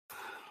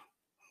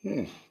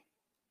Hmm.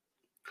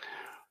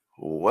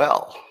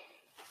 Well,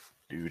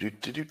 do do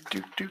do do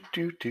do do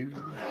do do.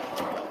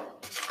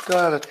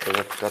 Da da da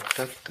da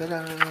da da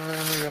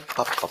da.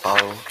 Pa, pa,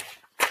 pa.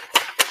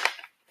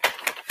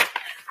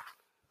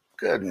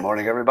 Good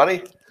morning,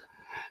 everybody,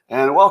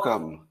 and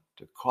welcome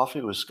to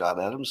Coffee with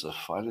Scott Adams, the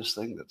finest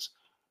thing that's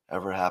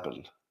ever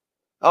happened.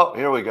 Oh,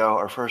 here we go.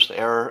 Our first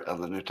error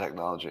on the new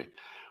technology.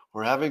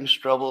 We're having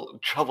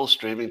trouble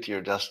streaming to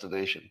your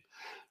destination.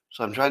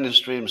 So I'm trying to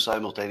stream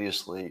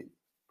simultaneously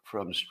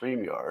from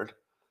StreamYard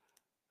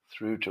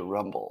through to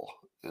Rumble.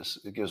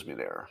 It gives me an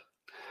error.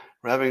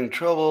 We're having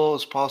trouble.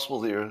 It's possible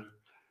that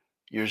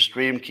your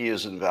stream key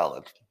is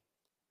invalid.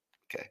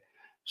 Okay,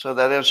 so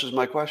that answers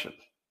my question.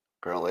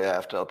 Apparently, I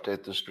have to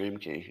update the stream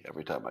key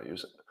every time I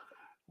use it,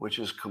 which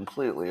is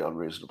completely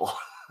unreasonable.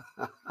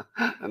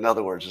 In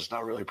other words, it's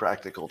not really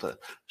practical to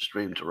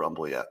stream to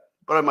Rumble yet,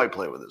 but I might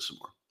play with it some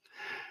more.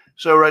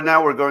 So right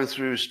now we're going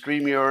through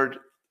StreamYard,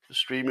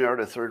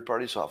 a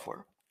third-party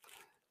software,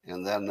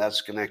 and then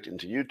that's connecting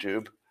to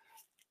YouTube.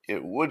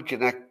 It would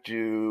connect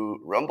to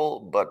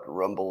Rumble, but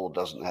Rumble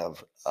doesn't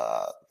have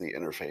the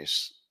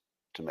interface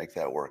to make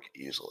that work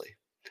easily.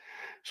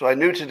 So I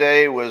knew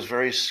today was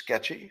very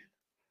sketchy,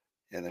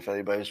 and if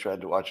anybody's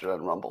tried to watch it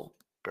on Rumble,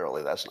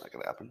 apparently that's not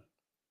going to happen.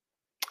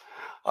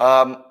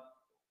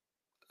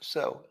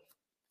 So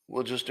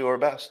we'll just do our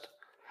best.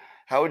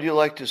 How would you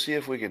like to see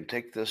if we can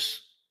take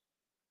this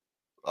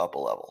up a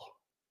level?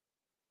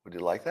 Would you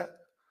like that?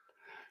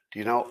 Do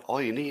you know all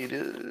you need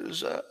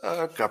is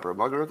a cup or a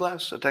mug or a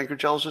glass, a tankard,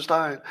 chalice or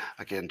stein,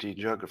 a canteen,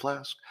 jug or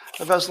flask,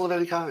 a vessel of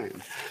any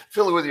kind.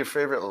 Fill it with your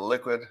favorite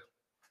liquid.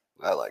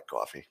 I like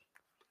coffee.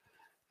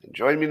 And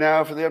join me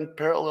now for the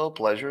unparalleled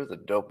pleasure, the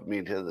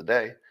dopamine hit of the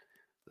day,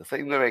 the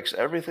thing that makes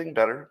everything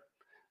better,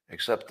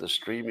 except the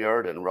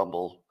StreamYard and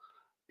Rumble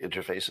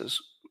interfaces,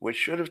 which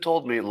should have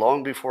told me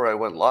long before I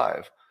went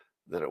live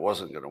that it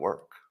wasn't going to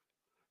work.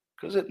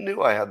 Because it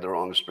knew I had the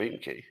wrong stream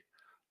key.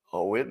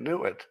 Oh, it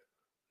knew it.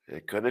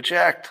 It could have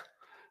checked,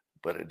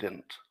 but it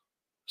didn't.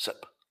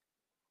 Sip.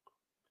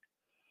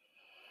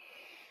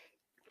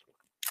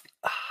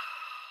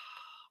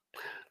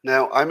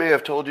 Now, I may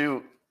have told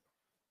you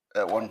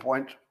at one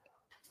point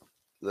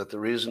that the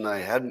reason I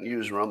hadn't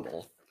used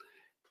Rumble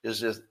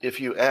is if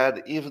you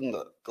add even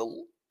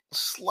the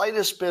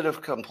slightest bit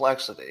of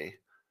complexity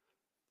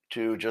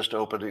to just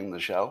opening the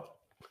show,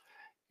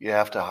 you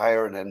have to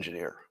hire an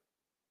engineer.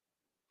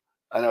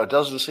 I know it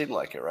doesn't seem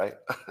like it, right?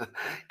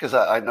 Because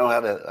I know how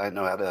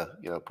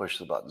to push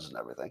the buttons and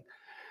everything.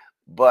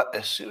 But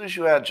as soon as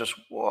you add just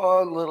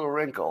one little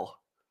wrinkle,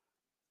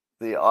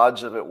 the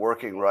odds of it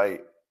working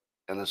right,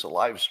 and it's a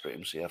live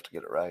stream, so you have to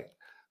get it right.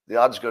 The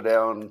odds go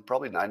down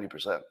probably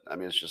 90%. I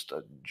mean, it's just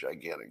a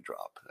gigantic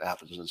drop. It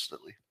happens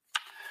instantly.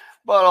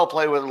 But I'll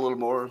play with it a little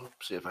more,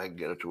 see if I can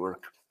get it to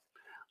work.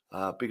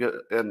 Because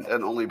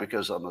only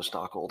because I'm a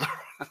stockholder.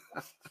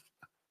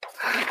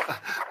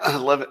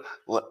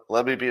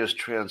 let me be as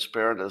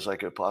transparent as I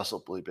could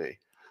possibly be.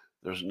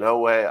 There's no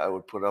way I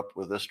would put up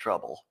with this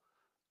trouble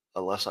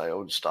unless I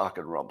owned stock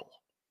in Rumble.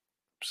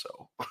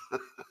 So,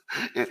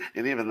 and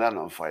even then,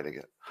 I'm fighting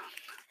it.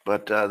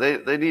 But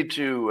they need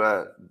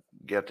to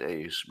get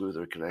a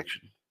smoother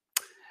connection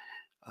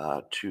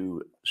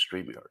to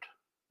StreamYard,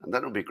 and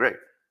that would be great.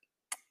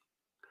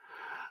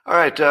 All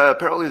right,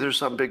 apparently there's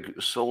some big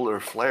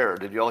solar flare.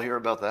 Did you all hear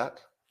about that?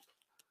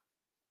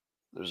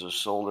 There's a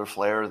solar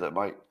flare that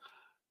might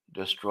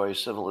destroy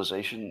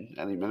civilization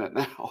any minute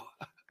now.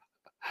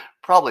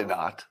 Probably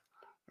not,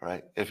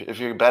 right? If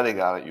you're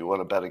betting on it, you want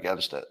to bet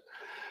against it.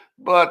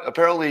 But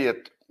apparently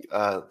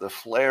the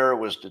flare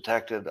was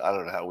detected. I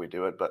don't know how we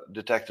do it, but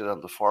detected on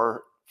the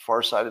far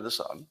side of the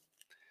sun.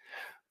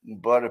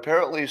 But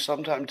apparently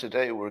sometime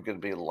today we're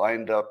going to be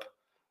lined up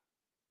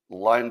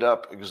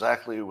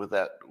exactly with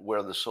that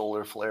where the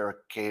solar flare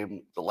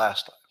came the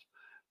last time.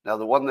 Now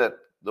the one that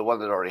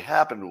already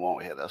happened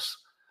won't hit us,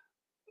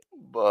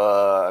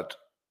 but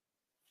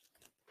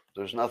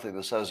there's nothing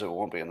that says it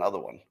won't be another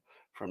one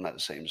from that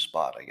same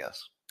spot, I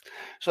guess.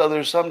 So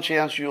there's some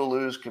chance you'll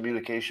lose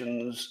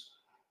communications,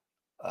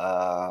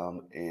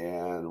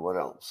 and what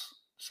else?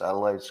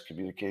 Satellites,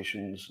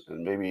 communications,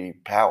 and maybe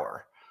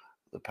power.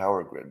 The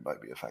power grid might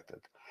be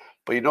affected.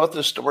 But you know what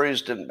the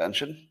stories didn't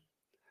mention?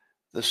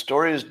 The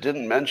stories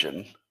didn't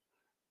mention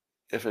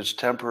if it's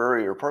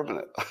temporary or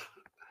permanent.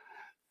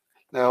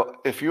 Now,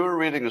 if you were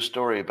reading a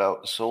story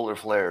about solar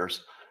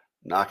flares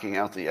knocking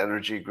out the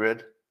energy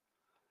grid,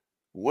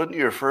 wouldn't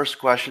your first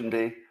question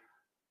be,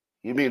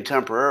 you mean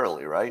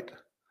temporarily, right?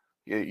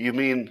 You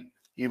mean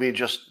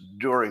just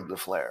during the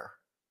flare?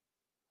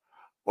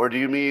 Or do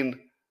you mean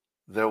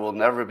there will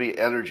never be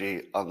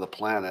energy on the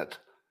planet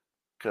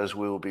because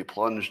we will be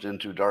plunged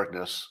into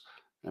darkness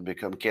and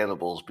become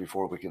cannibals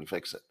before we can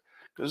fix it?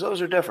 Because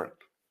those are different,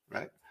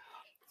 right?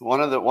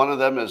 One of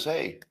them is,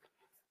 hey,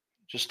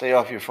 just stay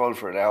off your phone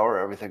for an hour,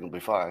 everything will be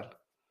fine.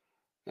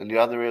 And the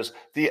other is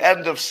the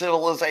end of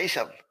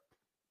civilization.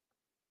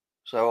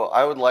 So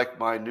I would like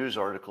my news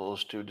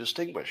articles to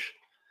distinguish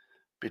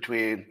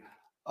between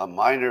a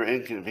minor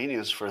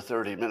inconvenience for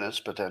 30 minutes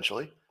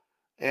potentially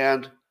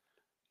and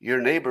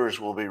your neighbors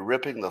will be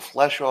ripping the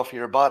flesh off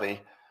your body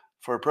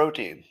for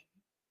protein.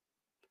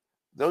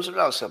 Those are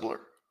not similar.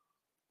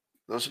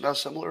 Those are not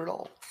similar at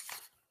all.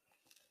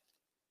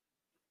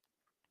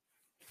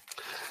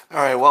 All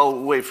right, well,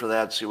 we'll wait for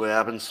that, see what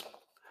happens.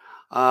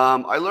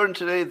 I learned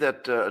today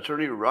that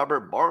attorney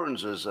Robert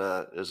Barnes is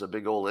a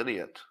big old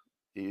idiot.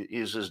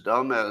 He's as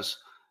dumb as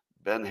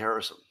Ben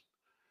Harrison.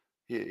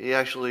 He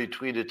actually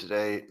tweeted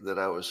today that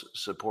I was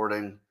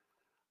supporting,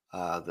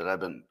 I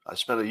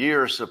spent a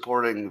year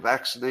supporting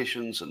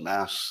vaccinations and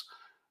masks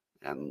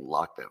and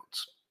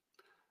lockdowns.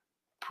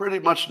 Pretty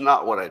much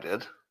not what I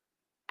did.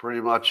 Pretty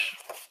much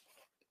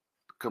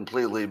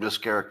completely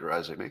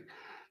mischaracterizing me.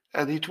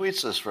 And he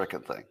tweets this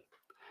frickin' thing.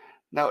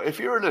 Now, if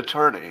you're an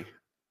attorney,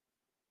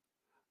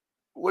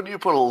 wouldn't you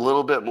put a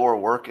little bit more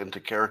work into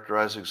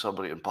characterizing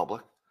somebody in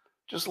public?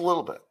 Just a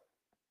little bit.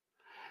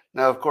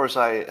 Now, of course,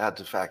 I had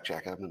to fact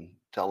check him and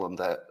tell him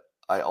that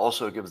I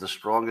also give the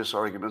strongest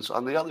arguments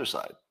on the other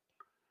side.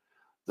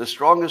 The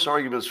strongest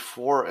arguments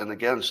for and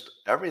against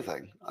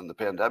everything on the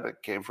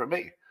pandemic came from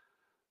me,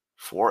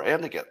 for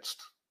and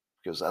against,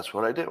 because that's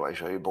what I do. I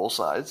show you both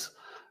sides,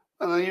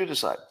 and then you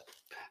decide.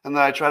 And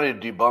then I try to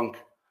debunk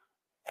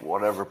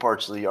whatever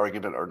parts of the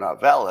argument are not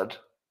valid,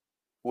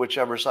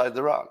 whichever side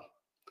they're on.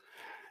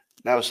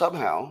 Now,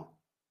 somehow,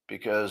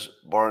 because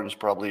Barnes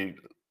probably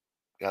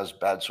has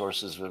bad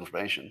sources of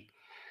information,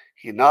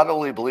 he not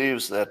only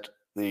believes that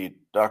the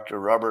Dr.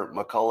 Robert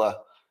McCullough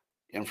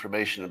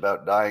information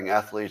about dying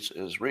athletes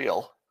is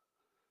real,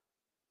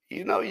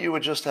 you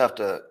would just have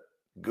to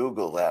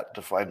Google that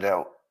to find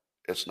out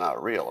it's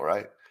not real,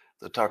 right?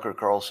 The Tucker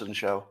Carlson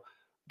show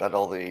about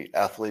all the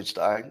athletes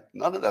dying,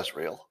 none of that's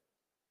real.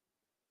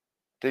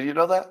 Did you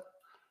know that?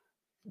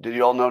 Did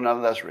you all know none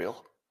of that's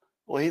real?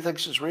 Well, he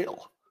thinks it's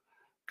real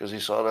because he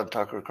saw it on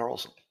Tucker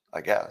Carlson,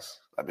 I guess.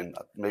 I mean,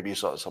 maybe he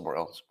saw it somewhere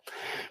else.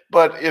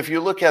 But if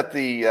you look at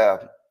the,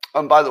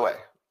 by the way,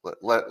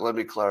 let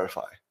me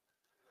clarify.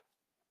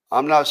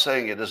 I'm not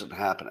saying it isn't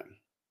happening.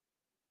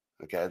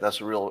 Okay,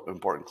 that's a real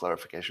important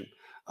clarification.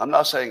 I'm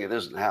not saying it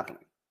isn't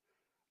happening.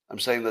 I'm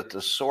saying that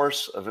the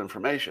source of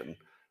information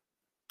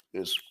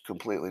is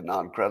completely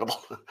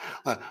non-credible.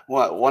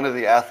 One of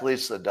the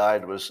athletes that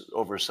died was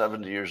over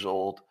 70 years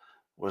old,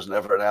 was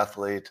never an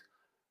athlete,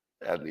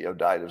 and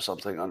died of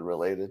something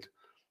unrelated.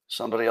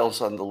 Somebody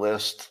else on the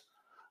list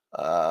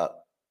died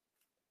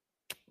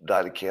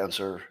of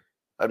cancer.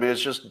 I mean,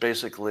 it's just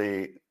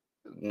basically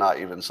not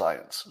even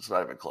science. It's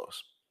not even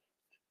close.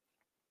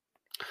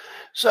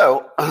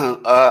 So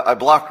I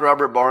blocked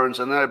Robert Barnes,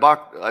 and then I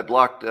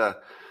blocked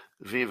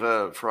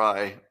Viva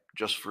Frei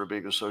just for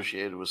being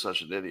associated with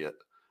such an idiot.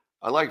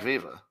 I like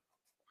Viva.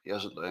 He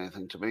hasn't done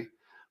anything to me,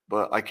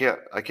 but I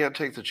can't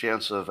take the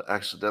chance of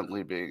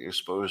accidentally being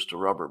exposed to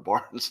Robert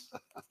Barnes.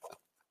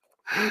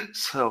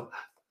 So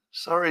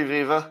sorry,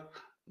 Viva.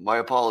 My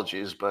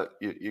apologies, but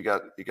you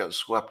got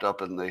swept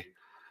up in the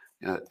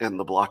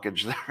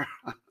blockage there.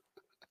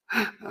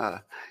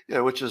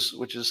 Which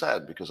is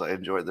sad because I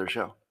enjoyed their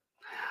show.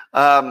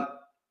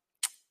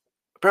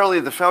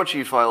 Apparently, the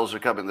Fauci files are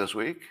coming this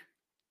week.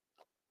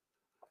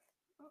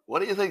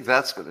 What do you think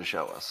that's going to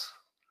show us?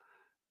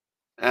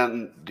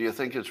 And do you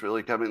think it's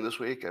really coming this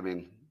week? I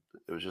mean,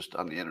 it was just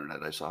on the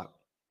internet, I saw it.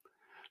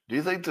 Do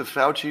you think the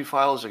Fauci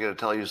files are going to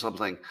tell you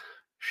something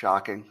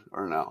shocking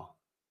or no?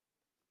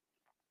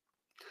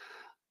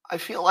 I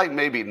feel like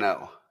maybe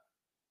no.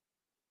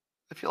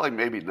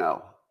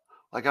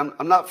 Like I'm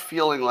not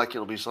feeling like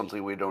it'll be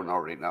something we don't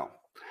already know.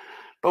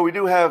 But we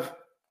do have,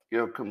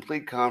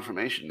 complete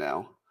confirmation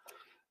now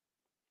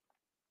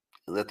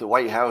that the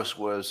White House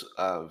was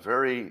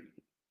very,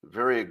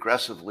 very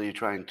aggressively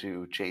trying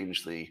to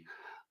change the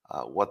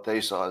what they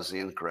saw as the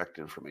incorrect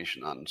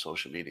information on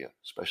social media,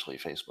 especially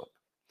Facebook.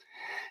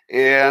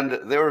 And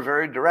they were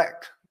very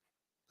direct.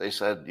 They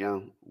said,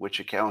 which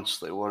accounts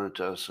they wanted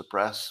to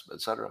suppress,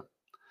 etc.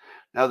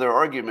 Now, their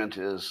argument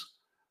is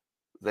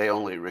they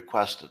only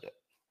requested it.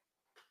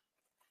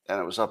 And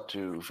it was up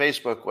to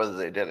Facebook whether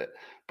they did it.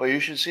 But you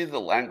should see the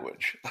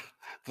language.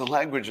 The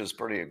language is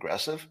pretty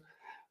aggressive.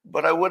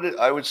 But I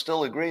would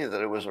still agree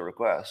that it was a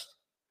request.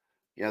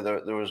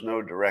 There was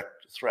no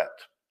direct threat.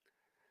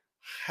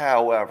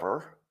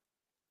 However,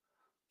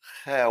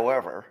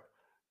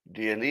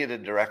 do you need a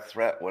direct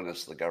threat when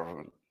it's the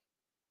government?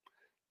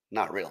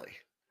 Not really.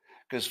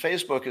 Because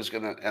Facebook is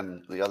going to,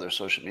 and the other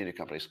social media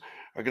companies,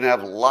 are going to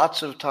have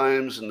lots of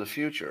times in the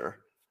future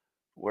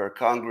where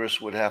Congress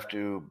would have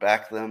to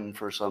back them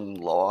for some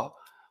law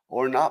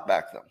or not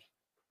back them.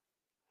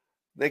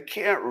 They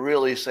can't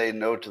really say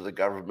no to the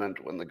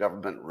government when the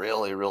government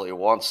really, really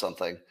wants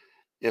something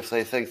if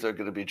they think they're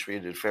going to be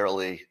treated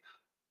fairly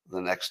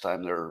the next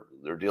time they're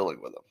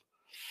dealing with them.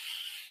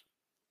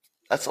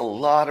 That's a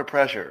lot of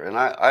pressure, and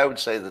I would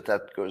say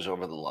that goes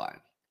over the line.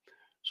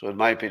 So in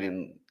my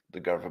opinion, the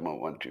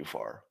government went too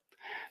far.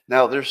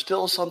 Now, there's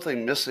still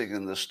something missing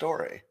in this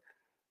story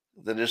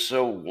that is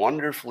so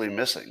wonderfully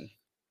missing.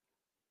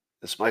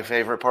 It's my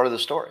favorite part of the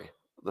story,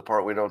 the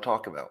part we don't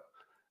talk about.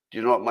 Do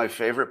you know what my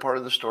favorite part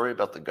of the story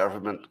about the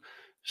government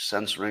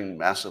censoring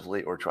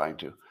massively or trying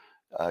to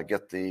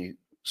get the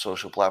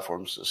social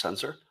platforms to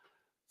censor.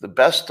 The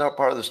best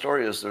part of the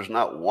story is there's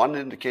not one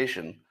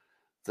indication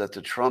that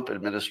the Trump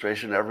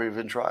administration ever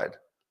even tried.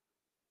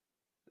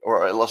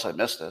 Or unless I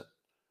missed it.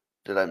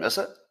 Did I miss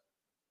it?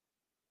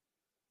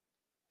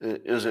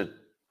 Is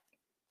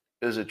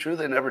it true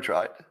they never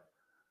tried?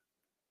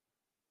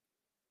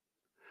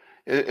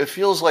 It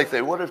feels like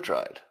they would have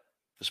tried,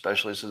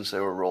 especially since they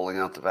were rolling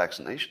out the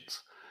vaccinations.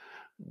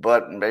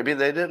 But maybe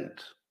they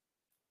didn't.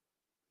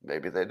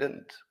 Maybe they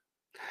didn't.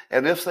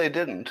 And if they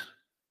didn't,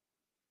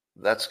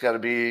 that's got to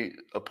be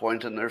a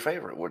point in their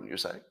favor, wouldn't you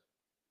say?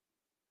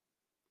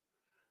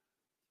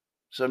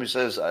 Somebody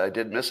says, I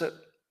did miss it.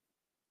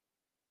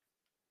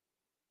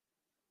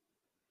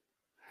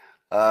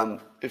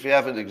 If you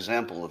have an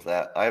example of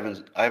that, I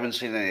haven't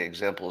seen any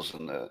examples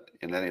in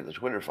any of the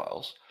Twitter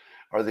files.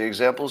 Are the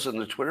examples in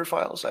the Twitter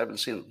files? I haven't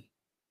seen them.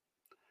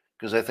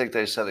 Because I think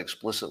they said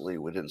explicitly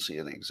we didn't see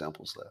any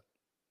examples of that.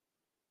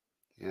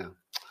 Yeah.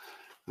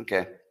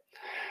 Okay.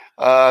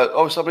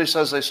 Somebody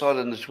says they saw it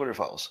in the Twitter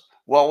files.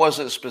 What was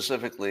it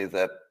specifically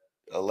that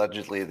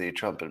allegedly the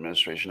Trump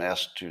administration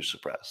asked to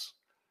suppress?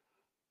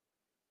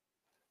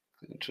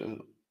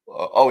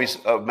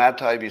 Matt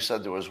Taibbi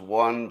said there was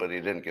one, but he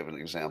didn't give an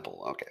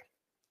example. Okay.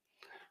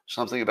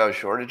 Something about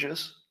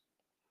shortages?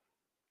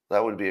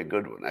 That would be a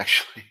good one,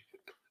 actually.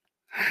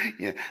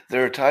 Yeah.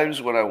 There are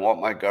times when I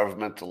want my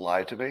government to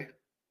lie to me,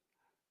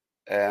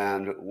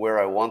 and where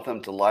I want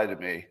them to lie to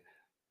me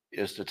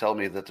is to tell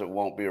me that there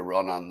won't be a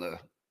run on the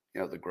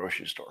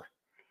grocery store,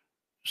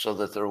 so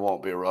that there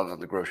won't be a run on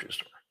the grocery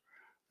store.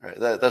 Right?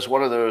 That's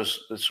one of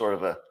those. It's sort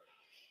of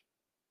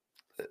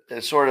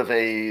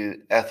a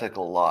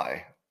ethical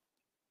lie.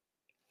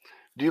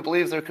 Do you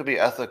believe there could be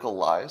ethical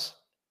lies?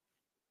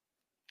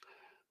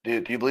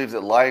 Do you believe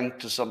that lying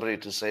to somebody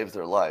to save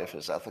their life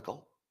is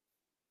ethical?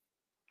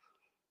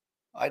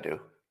 I do.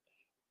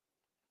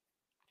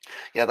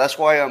 Yeah, that's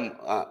why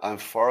I'm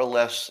far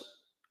less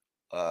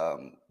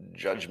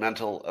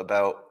judgmental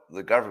about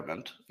the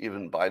government,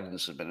 even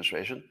Biden's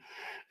administration,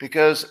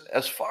 because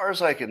as far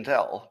as I can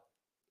tell,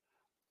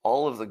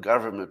 all of the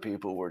government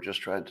people were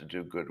just trying to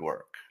do good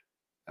work.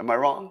 Am I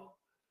wrong?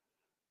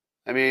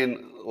 I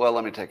mean, well,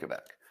 let me take it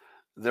back.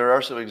 There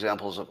are some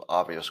examples of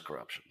obvious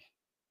corruption,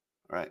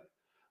 right?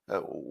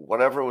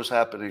 Whatever was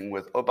happening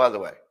with, oh, by the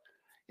way,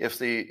 if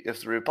the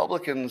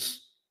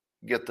Republicans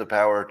get the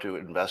power to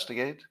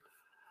investigate,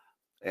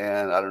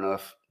 and I don't know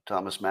if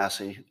Thomas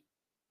Massie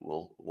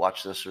will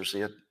watch this or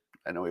see it.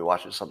 I know he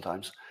watches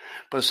sometimes,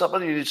 but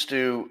somebody needs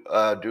to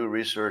do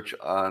research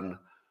on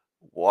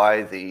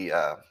why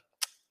the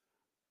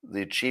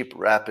cheap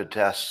rapid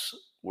tests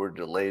were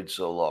delayed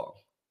so long.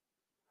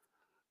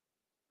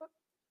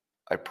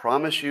 I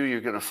promise you, you're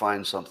going to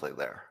find something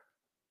there,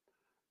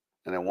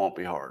 and it won't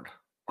be hard.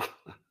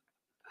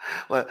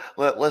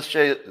 Let's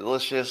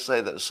just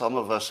say that some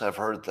of us have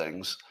heard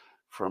things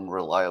from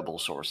reliable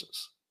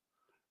sources,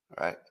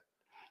 right?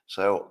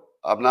 So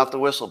I'm not the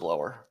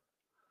whistleblower,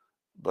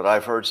 but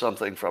I've heard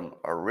something from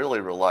a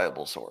really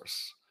reliable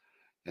source.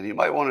 And you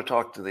might want to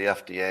talk to the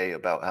FDA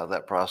about how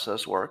that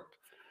process worked,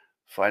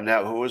 find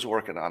out who was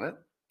working on it,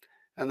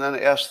 and then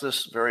ask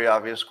this very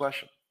obvious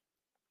question.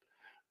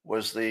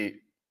 Was the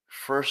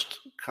first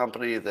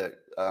company that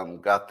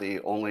got the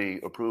only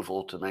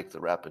approval to make the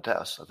rapid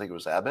tests, I think it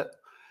was Abbott,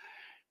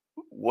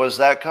 was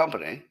that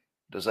company,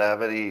 does that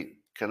have any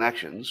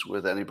connections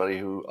with anybody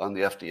who on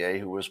the FDA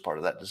who was part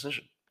of that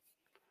decision?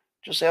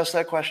 Just ask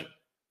that question.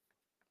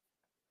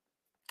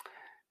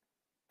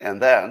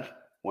 And then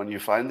when you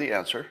find the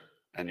answer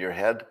and your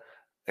head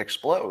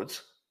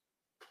explodes,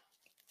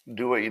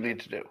 do what you need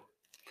to do.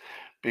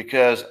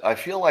 Because I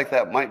feel like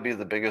that might be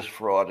the biggest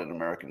fraud in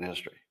American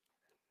history.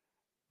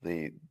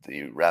 The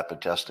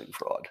rapid testing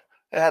fraud.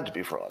 It had to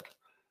be fraud.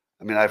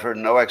 I mean, I've heard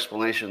no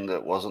explanation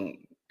that wasn't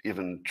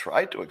even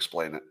tried to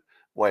explain it,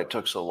 why it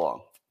took so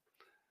long.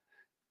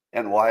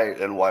 And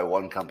why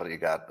one company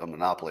got a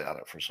monopoly on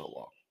it for so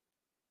long.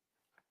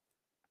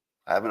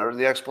 I haven't heard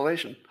the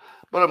explanation,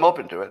 but I'm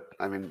open to it.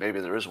 I mean, maybe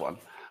there is one.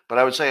 But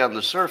I would say on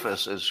the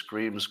surface, it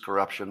screams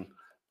corruption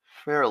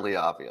fairly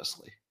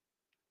obviously.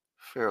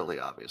 Fairly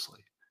obviously.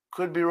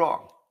 Could be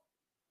wrong.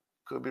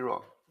 Could be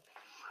wrong.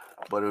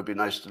 But it would be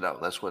nice to know.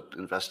 That's what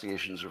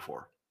investigations are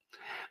for.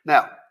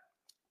 Now,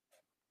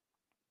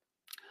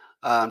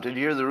 did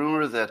you hear the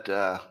rumor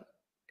that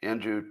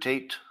Andrew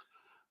Tate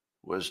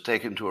was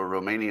taken to a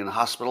Romanian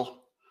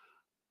hospital?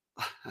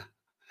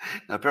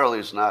 Now, apparently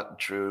it's not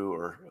true,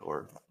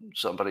 or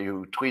somebody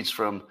who tweets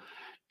from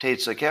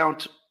Tate's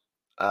account,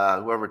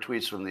 whoever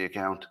tweets from the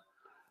account,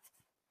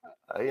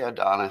 yeah,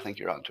 Don, I think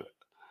you're onto it.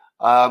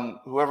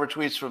 Whoever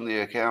tweets from the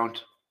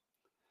account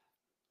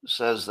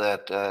says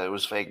that it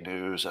was fake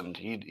news, and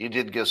he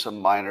did get some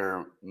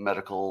minor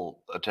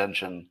medical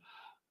attention,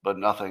 but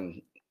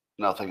nothing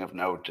of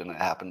note, and it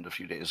happened a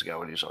few days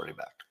ago, and he's already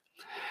back.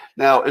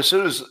 Now, as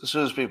soon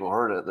as people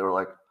heard it, they were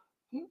like,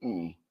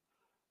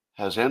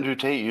 has Andrew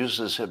Tate used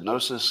his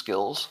hypnosis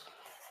skills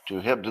to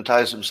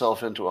hypnotize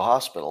himself into a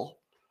hospital?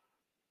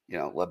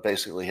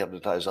 basically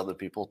hypnotize other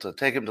people to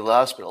take him to the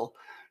hospital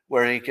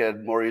where he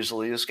could more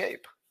easily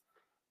escape,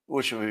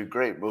 which would be a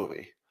great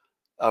movie.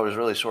 I was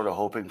really sort of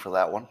hoping for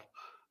that one,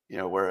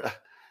 where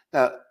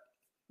now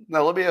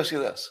let me ask you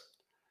this.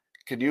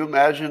 Can you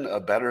imagine a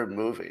better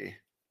movie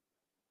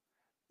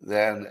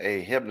than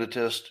a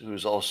hypnotist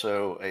who's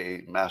also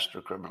a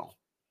master criminal?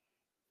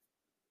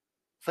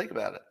 Think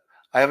about it.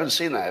 I haven't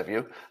seen that, have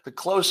you? The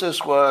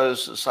closest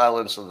was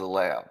Silence of the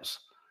Lambs,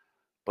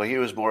 but he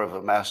was more of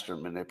a master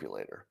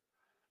manipulator.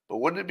 But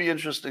wouldn't it be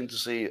interesting to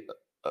see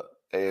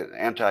an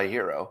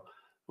anti-hero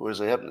who is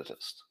a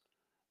hypnotist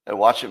and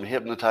watch him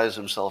hypnotize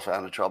himself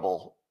out of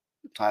trouble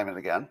time and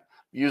again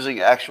using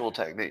actual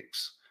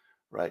techniques,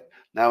 right?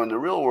 Now, in the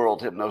real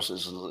world,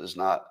 hypnosis is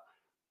not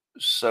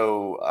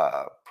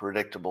so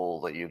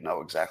predictable that you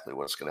know exactly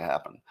what's going to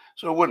happen.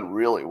 So it wouldn't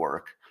really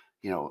work,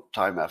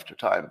 time after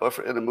time. But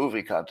in a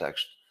movie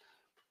context,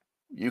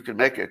 you can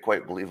make it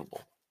quite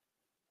believable.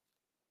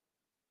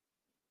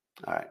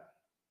 All right.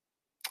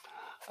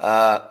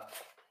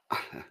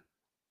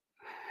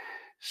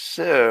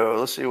 So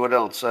let's see what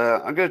else.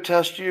 I'm going to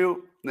test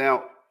you.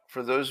 Now,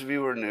 for those of you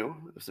who are new,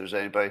 if there's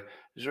anybody,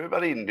 is there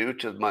anybody new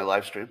to my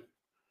live stream?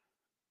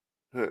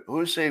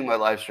 Who's seeing my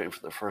live stream for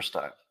the first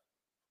time?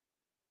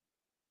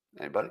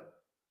 Anybody?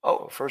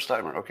 Oh, first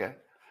timer. Okay.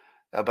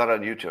 How about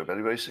on YouTube?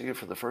 Anybody seeing it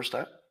for the first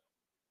time?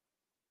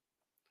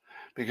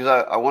 Because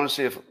I want to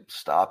see if,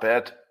 stop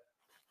it.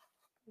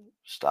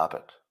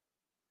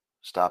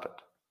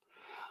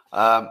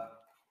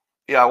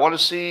 Yeah, I want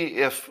to see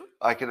if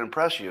I can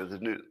impress you,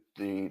 the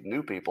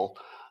new people,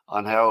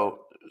 on how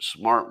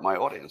smart my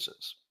audience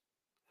is.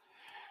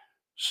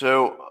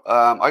 So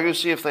I'm going to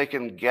see if they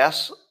can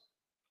guess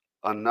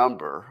a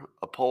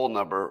poll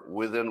number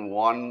within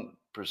 1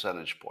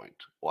 percentage point.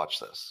 Watch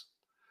this.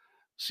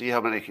 See how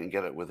many can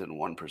get it within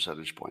 1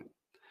 percentage point.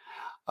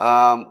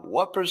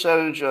 What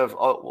percentage of,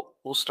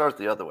 we'll start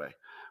the other way.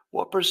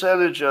 What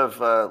percentage of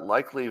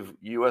likely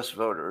U.S.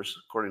 voters,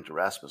 according to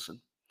Rasmussen,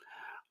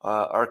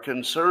 are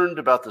concerned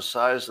about the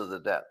size of the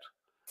debt?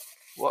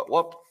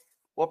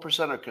 What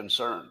percent are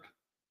concerned?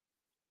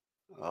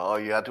 Oh,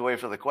 you had to wait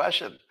for the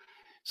question.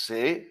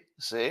 See,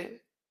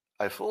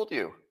 I fooled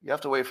you. You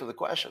have to wait for the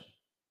question.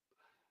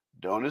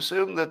 Don't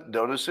assume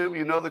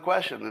you know the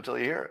question until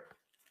you hear it.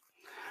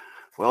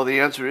 Well, the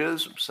answer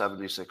is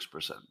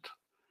 76%,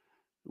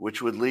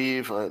 which would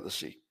leave, let's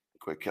see,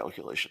 quick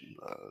calculation.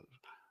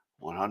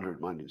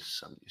 100 minus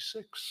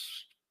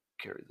 76,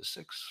 carry the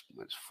 6,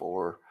 minus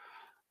 4,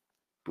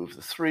 move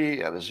the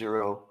 3, add a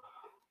 0.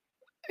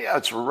 Yeah,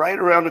 it's right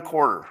around a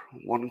quarter,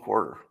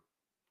 1/4.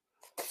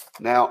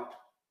 Now,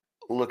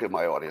 look at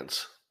my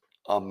audience.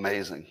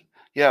 Amazing.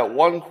 Yeah,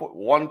 one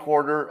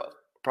quarter,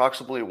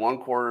 approximately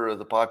 1/4 of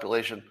the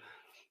population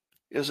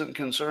isn't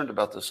concerned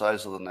about the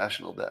size of the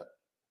national debt.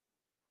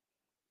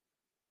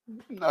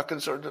 Not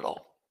concerned at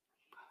all.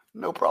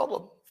 No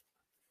problem.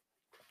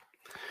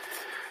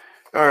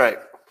 All right.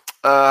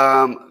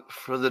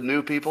 For the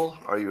new people,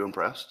 are you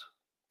impressed?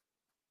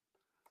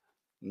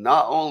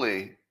 Not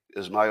only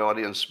is my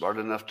audience smart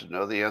enough to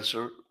know the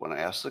answer when I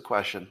ask the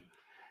question,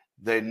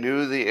 they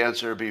knew the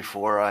answer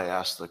before I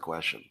asked the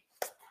question.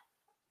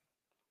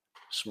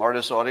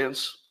 Smartest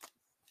audience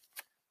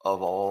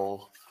of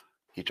all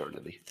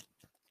eternity.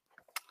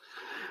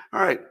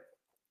 All right.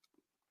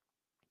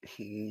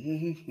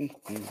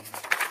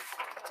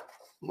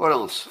 What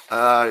else?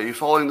 Are you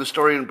following the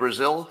story in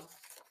Brazil?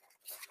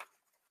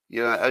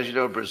 Yeah, as you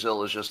know,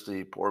 Brazil is just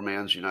the poor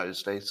man's United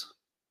States.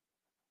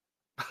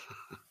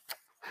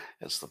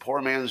 It's the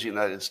poor man's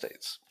United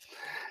States.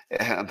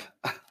 And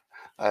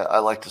I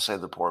like to say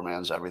the poor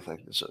man's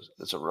everything.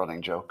 It's a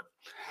running joke.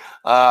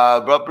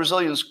 But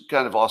Brazilian's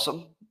kind of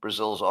awesome.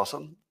 Brazil is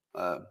awesome.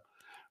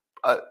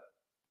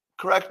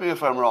 Correct me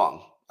if I'm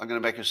wrong. I'm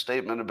going to make a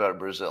statement about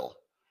Brazil.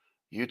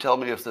 You tell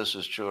me if this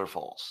is true or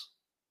false.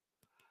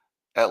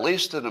 At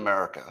least in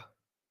America,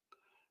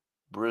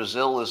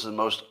 Brazil is the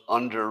most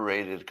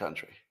underrated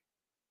country.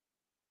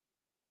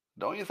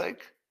 Don't you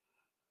think?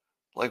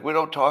 Like, we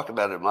don't talk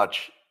about it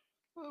much,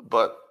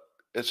 but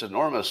it's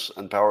enormous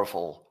and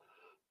powerful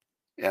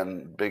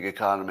and big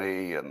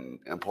economy and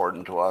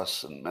important to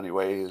us in many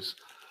ways.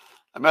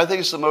 I mean, I think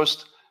it's the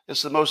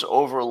most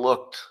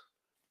overlooked,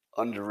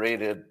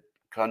 underrated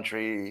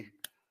country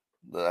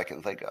that I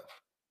can think of,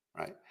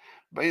 right?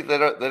 But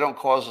they don't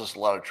cause us a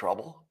lot of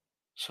trouble,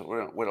 so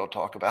we don't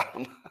talk about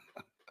them.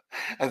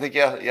 I think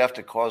you have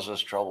to cause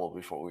us trouble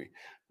before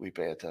we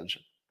pay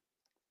attention.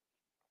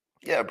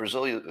 Yeah,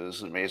 Brazil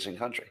is an amazing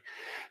country.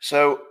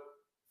 So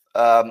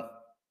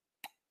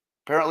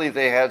apparently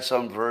they had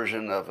some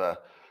version of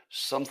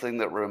something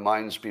that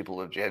reminds people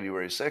of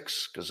January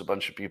 6th, because a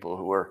bunch of people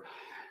who were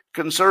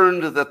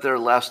concerned that their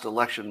last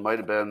election might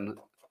have been,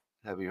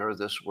 have you heard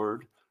this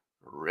word,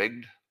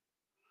 rigged?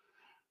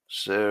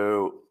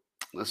 So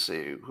let's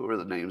see, who are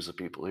the names of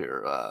people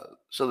here?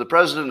 So the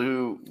president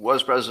who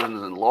was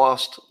president and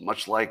lost,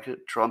 much like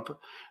Trump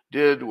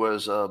did,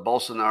 was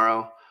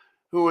Bolsonaro,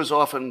 who was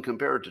often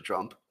compared to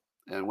Trump.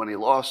 And when he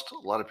lost,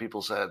 a lot of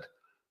people said,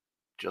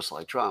 just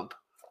like Trump,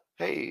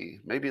 hey,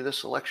 maybe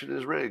this election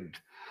is rigged.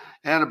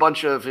 And a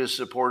bunch of his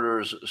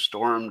supporters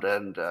stormed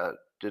and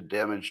did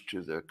damage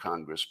to the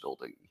Congress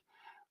building.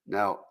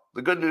 Now,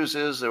 the good news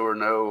is there were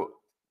no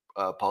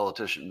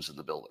politicians in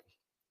the building.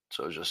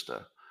 So it was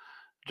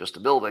just a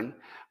building.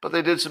 But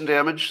they did some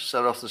damage,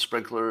 set off the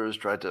sprinklers,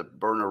 tried to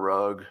burn a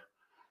rug.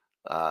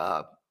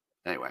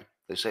 Anyway,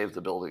 they saved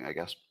the building, I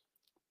guess.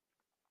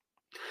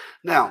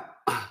 Now,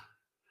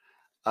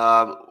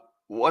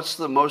 what's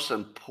the most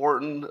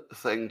important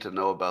thing to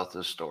know about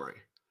this story?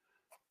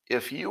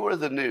 If you were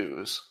the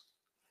news,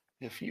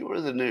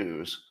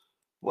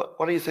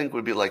 what do you think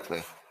would be like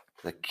the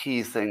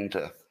key thing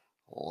to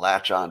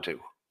latch onto?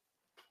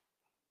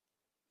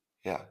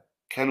 Yeah.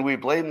 Can we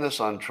blame this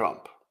on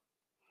Trump?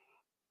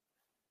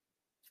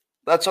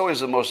 That's always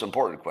the most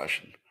important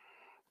question.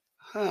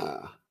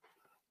 It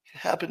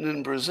happened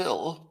in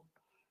Brazil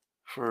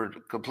for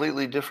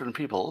completely different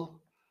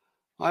people.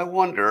 I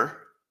wonder.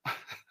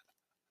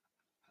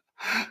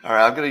 All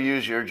right, I'm going to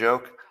use your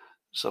joke.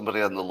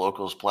 Somebody on the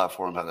Locals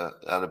platform had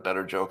a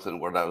better joke than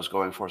what I was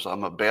going for, so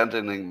I'm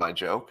abandoning my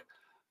joke.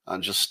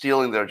 I'm just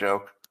stealing their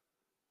joke.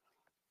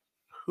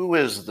 Who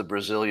is the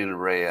Brazilian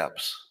Ray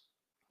Epps?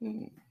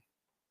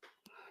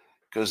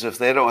 Because if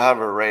they don't have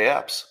a Ray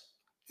Epps,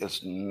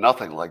 it's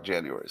nothing like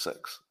January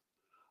 6th.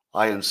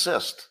 I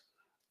insist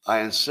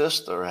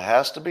there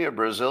has to be a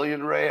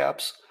Brazilian Ray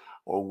Epps,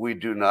 or we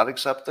do not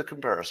accept the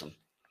comparison.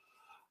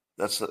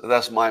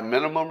 That's my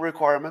minimum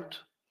requirement.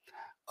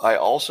 I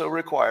also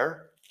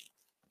require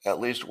at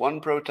least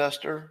one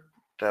protester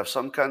to have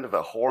some kind of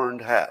a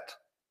horned hat.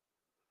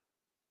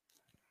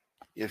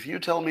 If you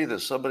tell me that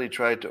somebody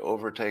tried to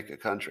overthrow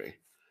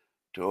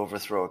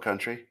a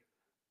country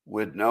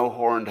with no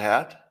horned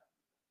hat,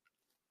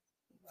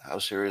 how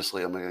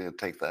seriously am I going to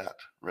take that,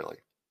 really?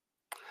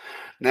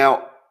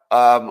 Now,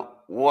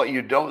 what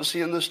you don't see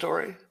in the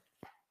story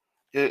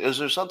is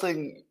there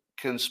something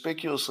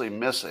conspicuously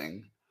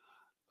missing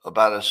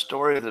about a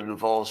story that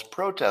involves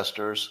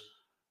protesters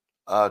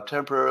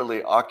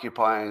temporarily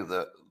occupying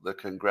the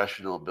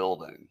congressional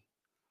building.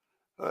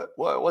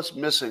 What's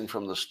missing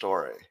from the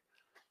story?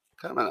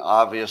 Kind of an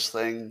obvious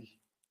thing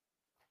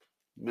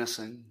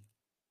missing.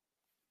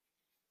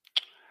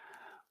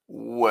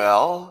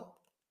 Well,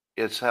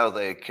 it's how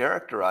they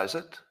characterize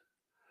it.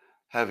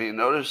 Have you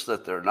noticed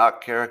that they're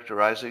not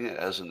characterizing it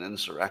as an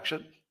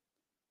insurrection?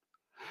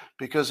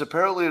 Because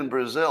apparently in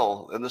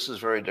Brazil, and this is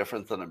very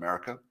different than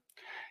America,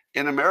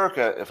 in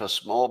America, if a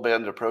small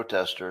band of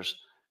protesters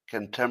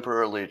can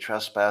temporarily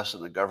trespass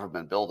in a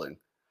government building,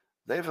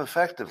 they've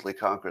effectively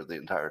conquered the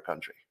entire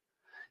country.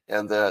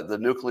 And the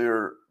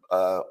nuclear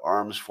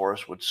arms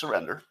force would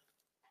surrender.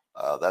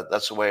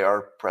 That's the way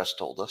our press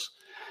told us.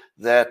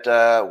 That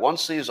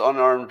once these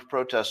unarmed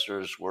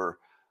protesters were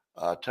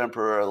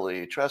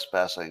temporarily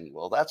trespassing,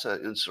 well, that's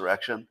an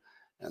insurrection,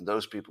 and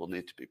those people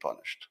need to be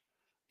punished,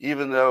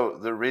 even though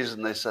the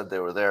reason they said they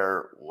were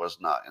there was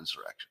not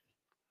insurrection.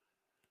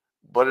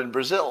 But in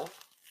Brazil,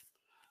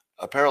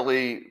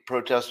 apparently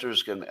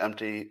protesters can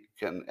enter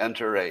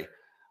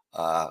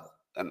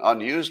an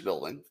unused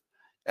building,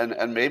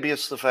 and maybe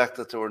it's the fact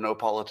that there were no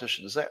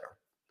politicians there,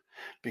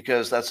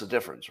 because that's the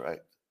difference, right?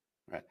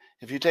 Right.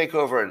 If you take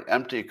over an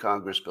empty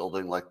Congress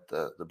building like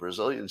the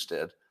Brazilians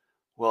did,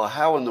 well,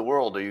 how in the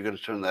world are you going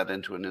to turn that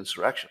into an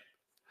insurrection?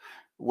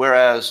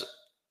 Whereas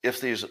if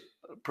these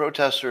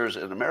protesters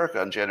in America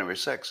on January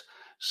 6th,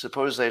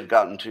 suppose they'd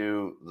gotten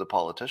to the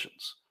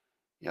politicians,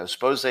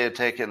 suppose they had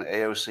taken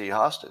AOC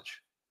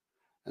hostage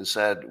and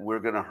said, we're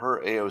going to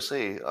hurt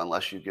AOC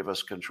unless you give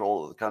us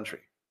control of the country.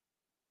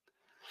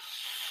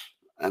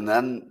 And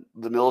then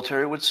the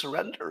military would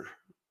surrender.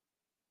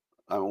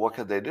 I mean, what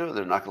could they do?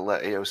 They're not going to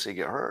let AOC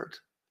get hurt.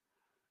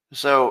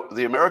 So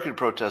the American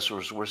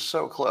protesters were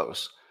so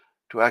close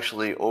to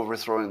actually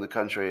overthrowing the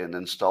country and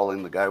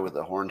installing the guy with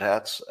the horned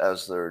hats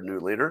as their new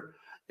leader.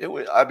 It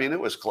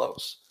was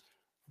close.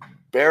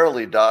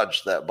 Barely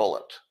dodged that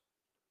bullet.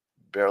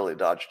 Barely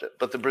dodged it.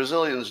 But the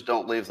Brazilians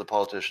don't leave the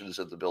politicians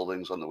at the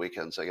buildings on the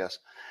weekends, I guess.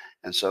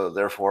 And so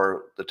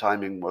therefore the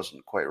timing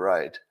wasn't quite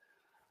right.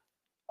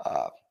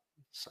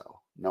 So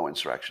no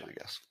insurrection, I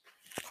guess.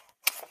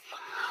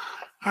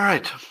 All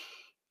right.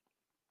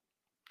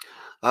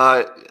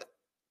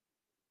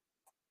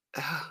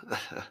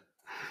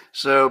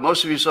 So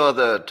most of you saw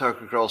the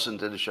Tucker Carlson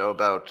did a show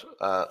about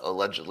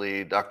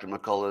allegedly Dr.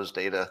 McCullough's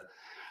data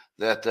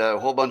that a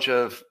whole bunch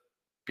of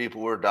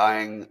people were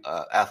dying,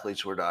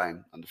 athletes were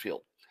dying on the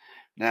field.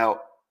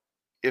 Now,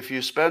 if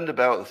you spend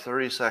about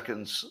 30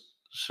 seconds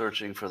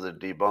searching for the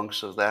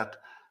debunks of that,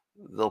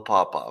 they'll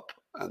pop up,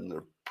 and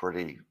they're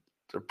pretty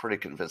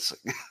convincing.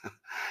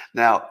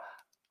 Now,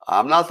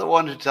 I'm not the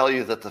one to tell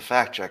you that the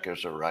fact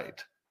checkers are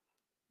right.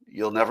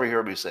 You'll never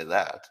hear me say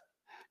that.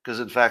 Because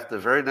in fact, the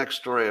very next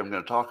story I'm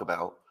going to talk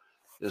about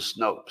is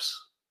Snopes,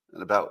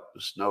 and about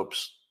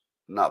Snopes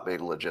not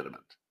being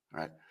legitimate,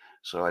 right?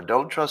 So I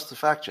don't trust the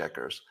fact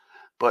checkers.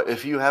 But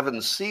if you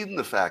haven't seen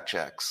the fact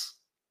checks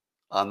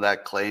on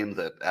that claim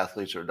that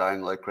athletes are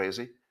dying like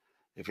crazy,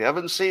 if you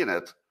haven't seen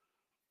it,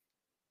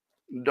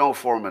 don't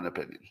form an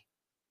opinion.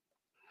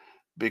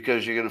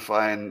 because you're going to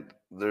find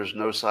there's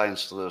no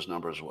science to those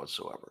numbers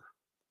whatsoever.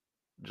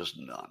 Just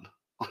none.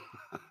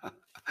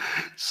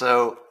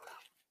 So,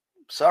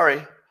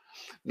 sorry.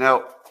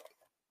 Now,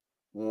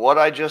 what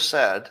I just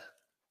said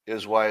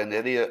is why an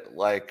idiot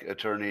like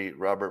attorney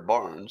Robert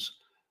Barnes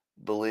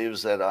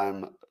believes that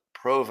I'm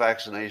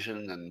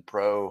pro-vaccination and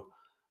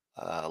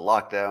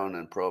pro-lockdown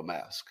and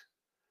pro-mask,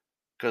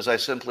 because I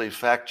simply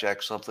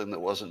fact-checked something that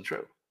wasn't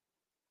true.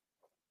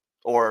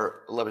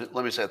 Or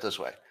let me say it this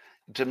way.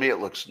 To me, it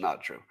looks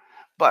not true.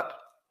 But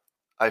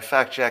I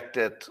fact-checked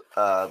it,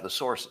 the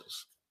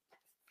sources.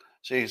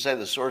 So you can say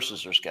the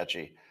sources are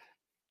sketchy.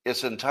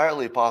 It's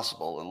entirely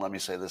possible, and let me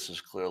say this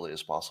as clearly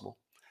as possible,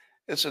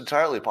 it's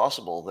entirely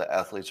possible that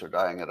athletes are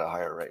dying at a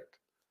higher rate.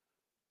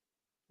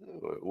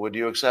 Would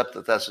you accept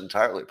that that's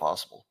entirely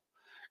possible?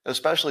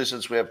 Especially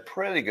since we have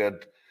pretty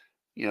good,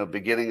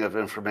 beginning of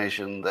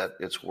information that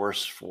it's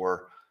worse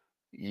for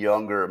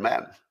younger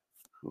men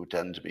who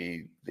tend to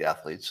be the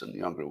athletes and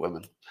younger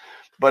women.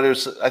 But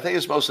I think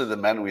it's mostly the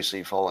men we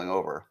see falling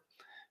over,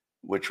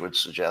 which would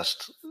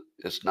suggest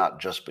it's not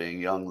just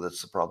being young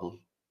that's the problem.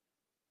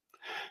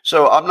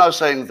 So I'm not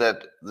saying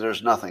that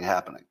there's nothing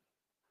happening.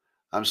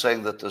 I'm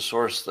saying that the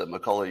source that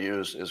McCullough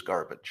used is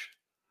garbage.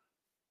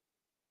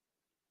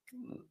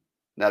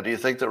 Now, do you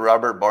think that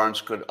Robert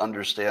Barnes could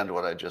understand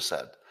what I just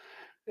said?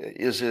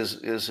 Is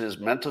his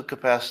mental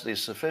capacity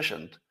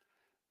sufficient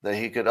that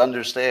he could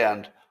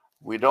understand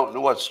we don't know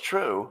what's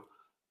true,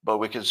 but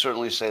we can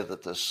certainly say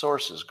that the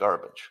source is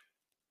garbage?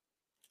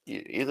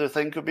 Either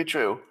thing could be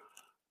true,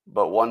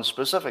 but one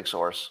specific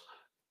source,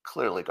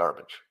 clearly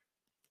garbage.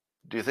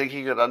 Do you think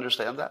he could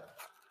understand that?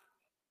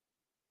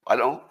 I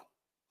don't.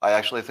 I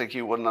actually think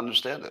he wouldn't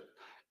understand it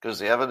because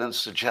the evidence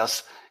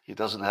suggests he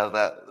doesn't have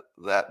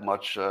that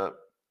much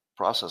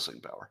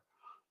processing power.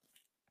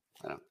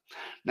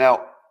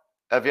 Now,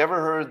 have you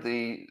ever heard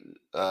the?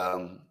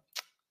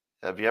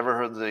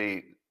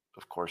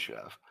 Of course you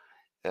have.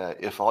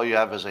 If all you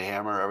have is a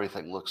hammer,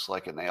 everything looks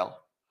like a nail.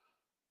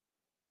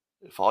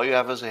 If all you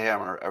have is a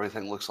hammer,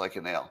 everything looks like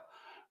a nail.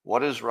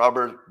 What is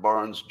Robert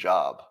Barnes'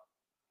 job?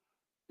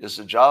 Is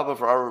the job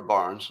of Robert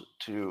Barnes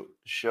to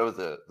show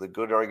the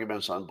good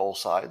arguments on both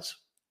sides?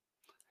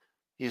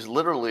 He's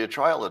literally a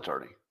trial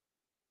attorney.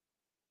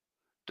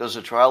 Does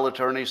a trial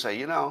attorney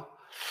say,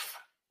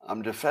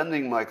 I'm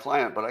defending my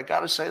client, but I got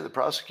to say the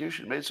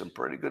prosecution made some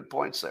pretty good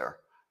points there.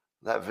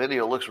 That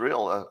video looks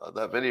real.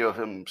 That video of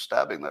him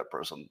stabbing that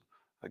person,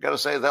 I got to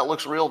say that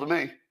looks real to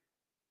me.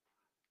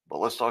 But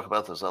let's talk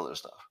about this other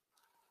stuff.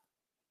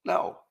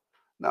 No.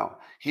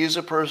 He's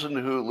a person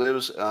who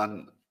lives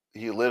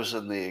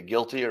in the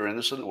guilty or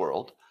innocent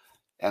world,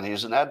 and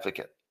he's an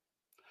advocate.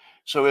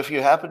 So if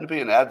you happen to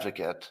be an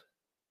advocate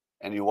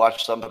and you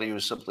watch somebody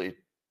who's simply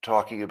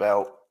talking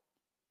about,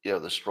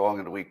 the strong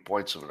and weak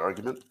points of an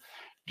argument,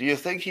 do you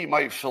think he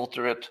might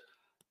filter it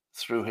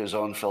through his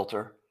own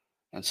filter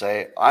and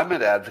say, I'm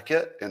an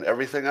advocate in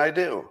everything I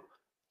do.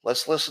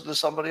 Let's listen to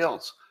somebody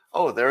else.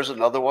 Oh, there's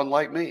another one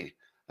like me,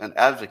 an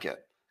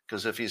advocate.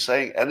 Because if he's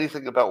saying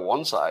anything about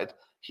one side,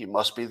 he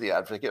must be the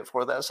advocate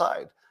for that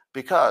side,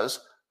 because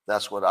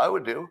that's what I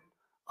would do.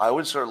 I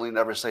would certainly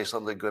never say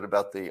something good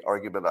about the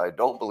argument I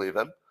don't believe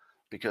in,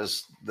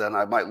 because then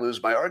I might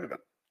lose my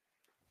argument.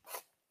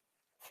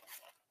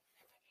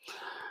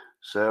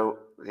 So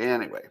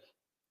anyway,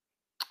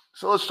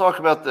 let's talk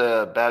about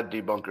the bad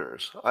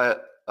debunkers.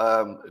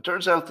 It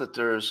turns out that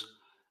there's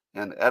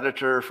an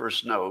editor for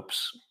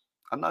Snopes.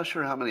 I'm not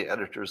sure how many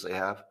editors they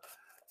have.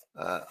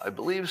 I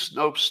believe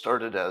Snopes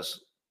started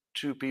as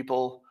 2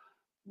 people,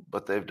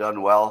 but they've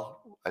done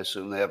well. I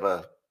assume they have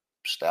a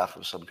staff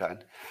of some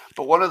kind.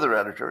 But one of their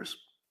editors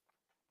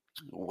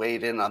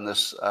weighed in on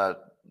this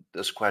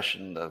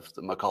question of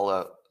the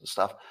McCullough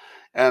stuff,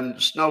 and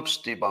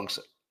Snopes debunks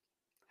it.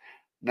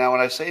 Now,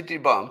 when I say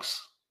debunks,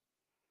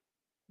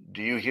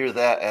 do you hear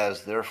that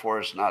as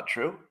therefore it's not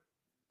true?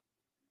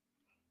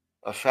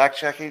 A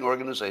fact-checking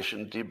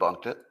organization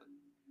debunked it.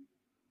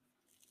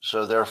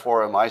 So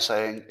therefore, am I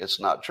saying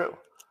it's not true?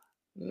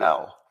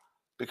 No,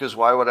 because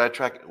why would I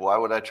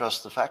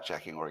trust the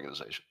fact-checking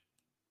organization?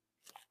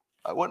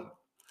 I wouldn't.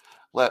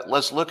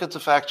 Let's look at the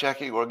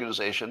fact-checking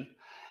organization,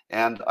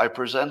 and I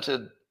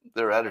presented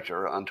their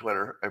editor on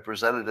Twitter. I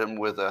presented him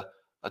with a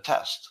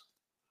test.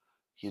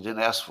 He didn't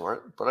ask for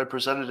it, but I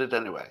presented it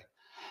anyway.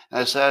 And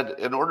I said,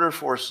 in order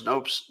for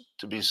Snopes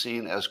to be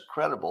seen as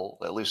credible,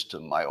 at least to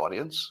my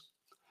audience,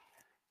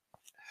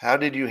 how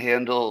did you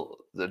handle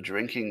the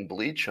drinking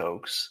bleach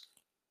hoax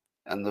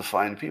and the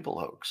fine people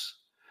hoax?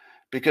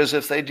 Because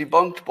if they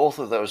debunked both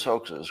of those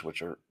hoaxes,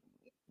 which are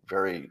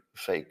very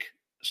fake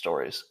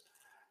stories,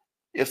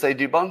 if they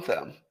debunked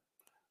them,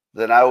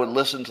 then I would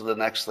listen to the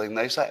next thing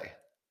they say.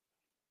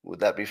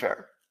 Would that be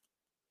fair?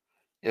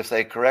 If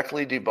they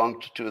correctly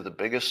debunked 2 of the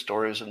biggest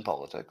stories in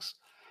politics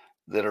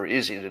that are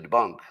easy to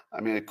debunk, I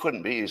mean, it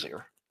couldn't be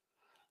easier,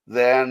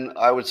 then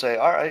I would say,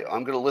 all right,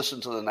 I'm going to listen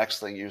to the next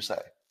thing you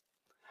say.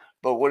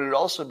 But would it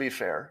also be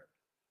fair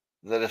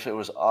that if it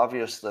was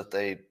obvious that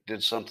they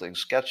did something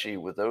sketchy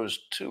with those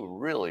 2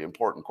 really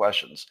important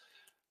questions,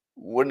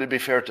 wouldn't it be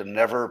fair to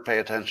never pay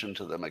attention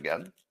to them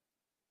again?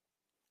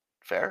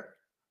 Fair?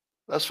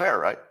 That's fair,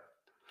 right?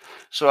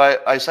 So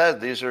I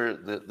said this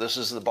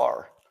is the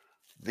bar.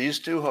 These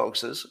two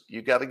hoaxes,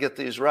 you got to get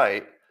these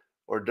right,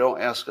 or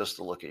don't ask us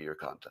to look at your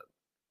content.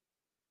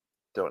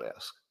 Don't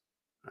ask.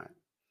 Right?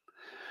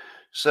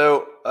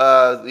 So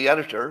the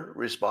editor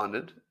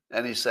responded,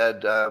 and he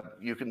said,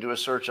 you can do a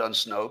search on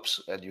Snopes,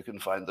 and you can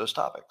find those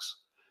topics.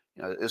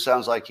 It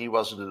sounds like he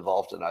wasn't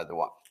involved in either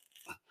one.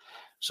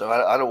 So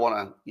I don't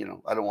want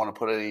to, I don't want to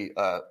put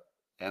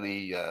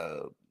any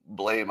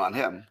blame on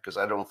him, because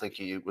I don't think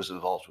he was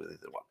involved with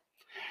either one.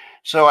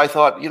 So I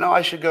thought,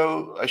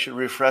 I should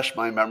refresh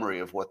my memory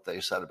of what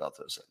they said about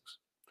those things.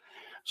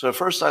 So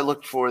first I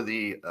looked for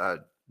the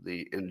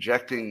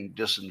injecting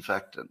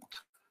disinfectant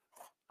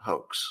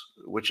hoax,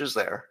 which is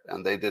there,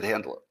 and they did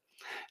handle it.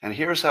 And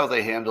here's how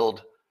they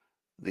handled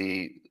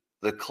the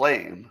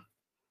claim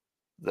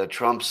that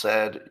Trump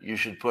said you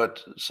should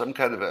put some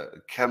kind of a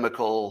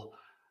chemical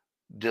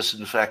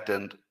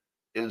disinfectant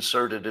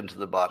inserted into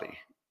the body,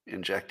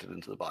 injected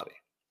into the body.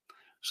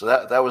 So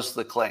that was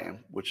the claim,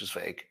 which is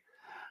fake.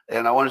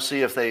 And I want to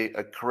see if they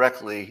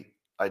correctly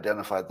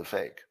identified the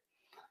fake.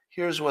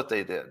 Here's what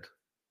they did.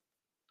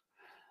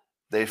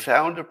 They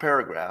found a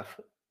paragraph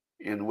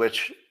in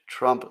which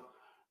Trump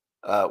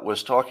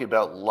was talking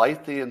about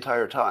light the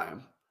entire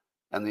time,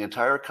 and the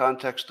entire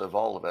context of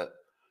all of it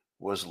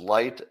was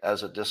light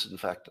as a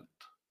disinfectant.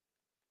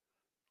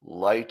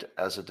 Light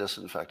as a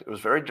disinfectant. It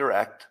was very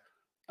direct.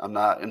 I'm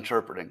not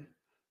interpreting.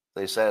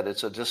 They said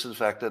it's a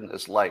disinfectant,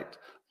 it's light,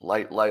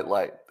 light, light,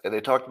 light. And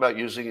they talked about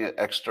using it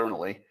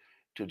externally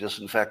to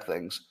disinfect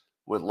things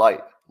with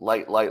light,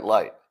 light, light,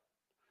 light.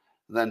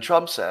 And then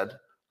Trump said,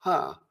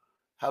 how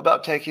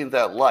about taking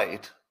that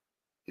light,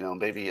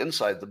 maybe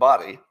inside the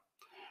body?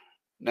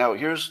 Now,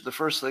 here's the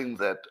first thing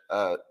that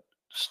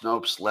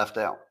Snopes left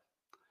out.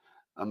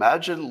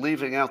 Imagine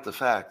leaving out the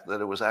fact that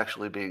it was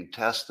actually being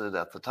tested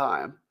at the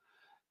time,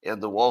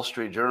 and the Wall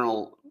Street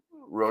Journal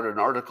wrote an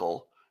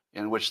article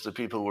in which the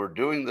people who were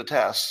doing the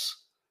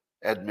tests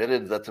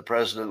admitted that the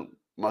president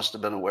must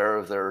have been aware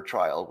of their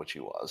trial, which he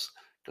was,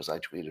 because I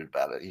tweeted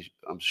about it.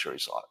 I'm sure he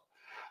saw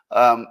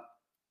it.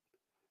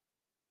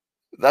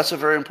 That's a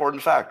very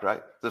important fact,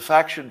 right? The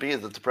fact should be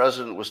that the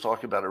president was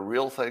talking about a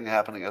real thing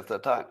happening at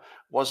that time. It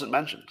wasn't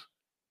mentioned.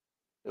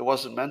 It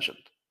wasn't mentioned.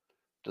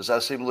 Does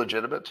that seem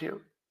legitimate to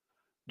you?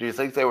 Do you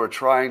think they were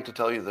trying to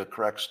tell you the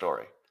correct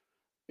story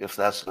if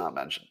that's not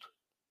mentioned?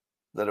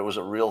 That it was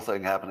a real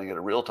thing happening at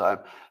a real time,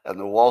 and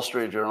the Wall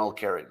Street Journal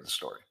carried the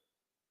story?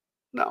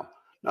 No,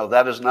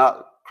 that is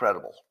not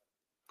credible.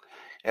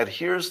 And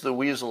here's the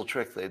weasel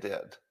trick they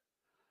did.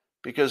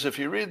 Because if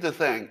you read the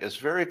thing, it's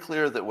very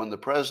clear that when the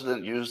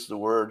president used the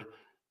word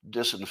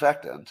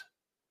disinfectant,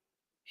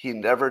 he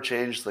never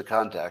changed the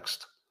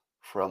context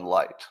from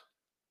light,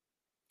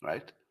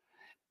 right?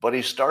 But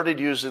he started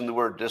using the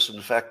word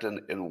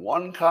disinfectant in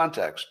one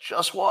context,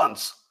 just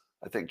once,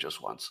 I think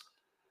just once,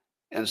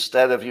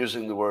 instead of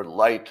using the word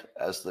light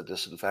as the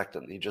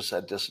disinfectant. He just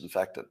said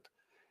disinfectant.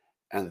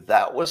 And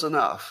that was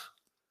enough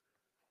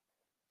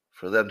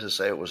for them to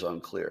say it was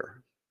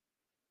unclear.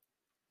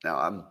 Now,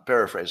 I'm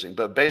paraphrasing,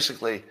 but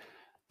basically,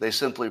 they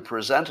simply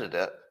presented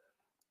it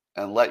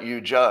and let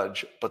you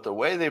judge. But the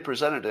way they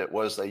presented it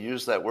was they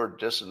used that word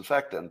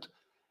disinfectant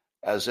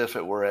as if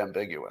it were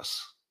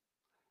ambiguous.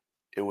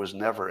 It was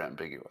never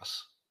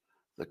ambiguous.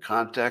 The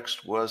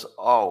context was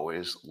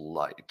always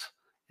light.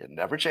 It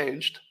never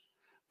changed,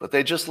 but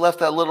they just left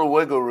that little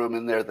wiggle room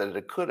in there that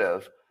it could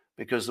have,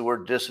 because the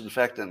word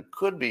disinfectant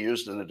could be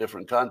used in a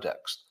different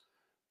context.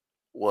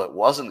 Well, it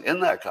wasn't in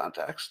that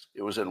context.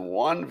 It was in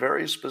one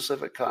very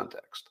specific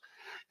context.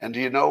 And do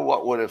you know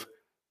what would have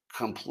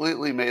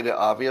completely made it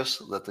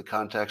obvious that the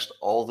context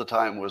all the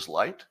time was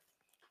light?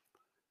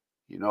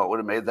 You know what would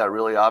have made that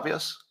really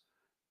obvious?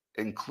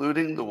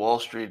 Including the Wall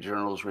Street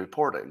Journal's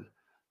reporting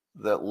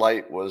that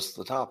light was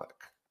the topic.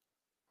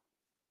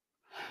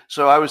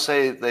 So I would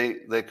say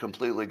they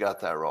completely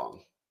got that wrong.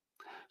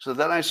 So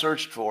then I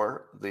searched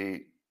for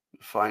the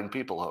Fine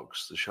People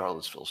hoax, the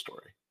Charlottesville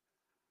story.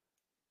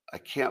 I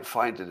can't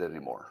find it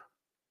anymore.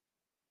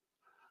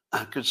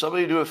 Could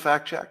somebody do a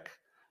fact check?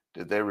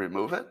 Did they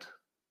remove it?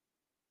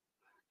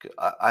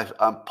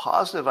 I'm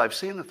positive I've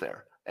seen it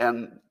there,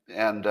 and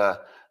the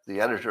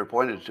editor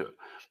pointed to it.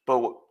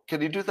 But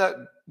can you do that?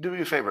 Do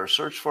me a favor,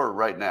 search for it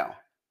right now.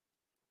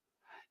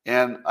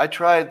 And I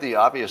tried the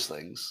obvious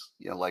things,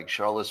 like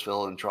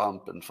Charlottesville and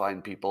Trump and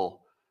Fine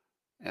People,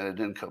 and it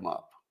didn't come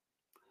up.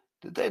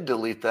 Did they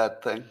delete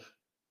that thing?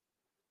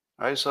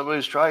 All right,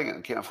 somebody's trying it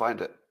and can't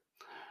find it.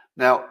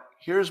 Now,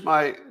 here's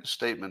my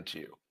statement to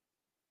you.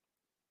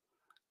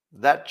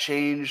 That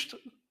changed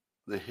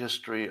the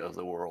history of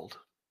the world.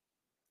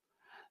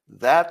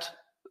 That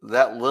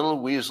little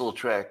weasel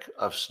trick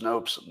of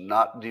Snopes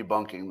not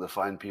debunking the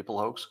Fine People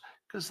hoax,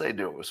 because they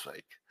knew it was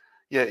fake.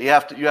 Yeah, you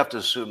have to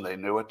assume they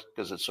knew it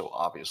because it's so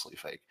obviously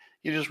fake.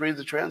 You just read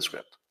the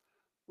transcript.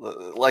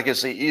 Like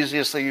it's the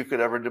easiest thing you could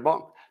ever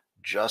debunk.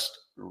 Just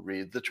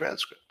read the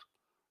transcript.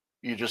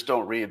 You just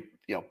don't read,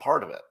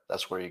 part of it.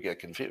 That's where you get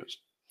confused.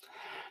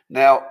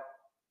 Now,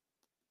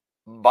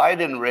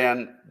 Biden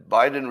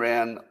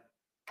ran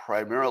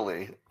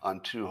primarily on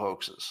two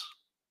hoaxes.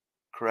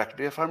 Correct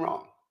me if I'm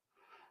wrong.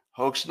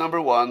 Hoax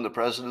number one, the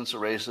president's a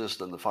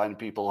racist and the fine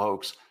people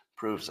hoax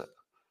proves it.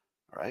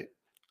 All right?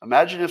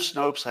 Imagine if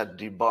Snopes had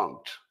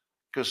debunked,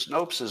 because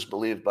Snopes is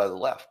believed by the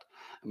left.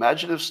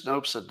 Imagine if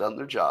Snopes had done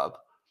their job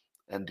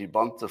and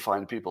debunked the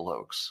fine people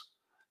hoax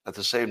at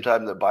the same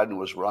time that Biden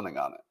was running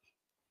on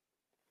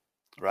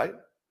it. Right?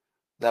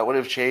 That would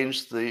have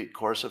changed the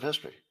course of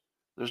history.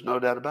 There's no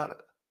doubt about it.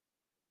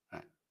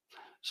 Right?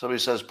 Somebody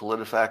says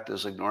PolitiFact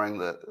is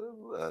ignoring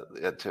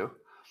it too.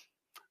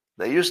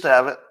 They used to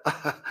have it.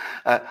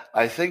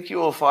 I think you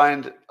will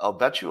find, I'll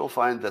bet you will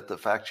find that the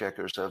fact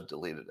checkers have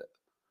deleted it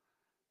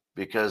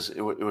because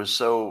it was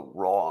so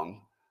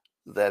wrong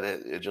that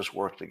it just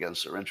worked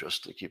against their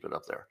interest to keep it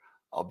up there.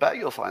 I'll bet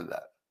you'll find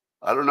that.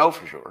 I don't know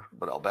for sure,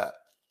 but I'll bet.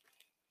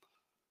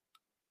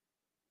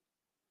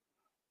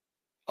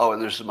 Oh,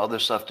 and there's some other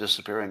stuff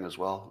disappearing as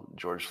well,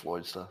 George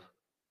Floyd stuff.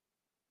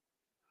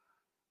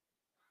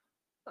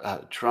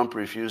 Trump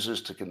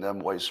refuses to condemn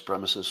white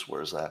supremacists.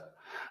 Where's that?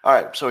 All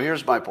right, so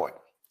here's my point.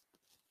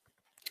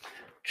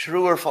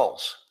 True or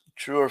false?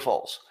 True or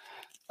false?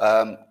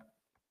 The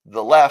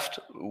left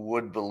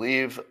would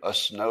believe a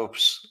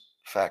Snopes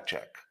fact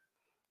check.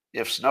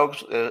 If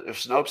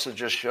Snopes had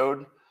just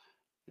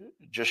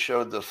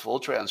showed the full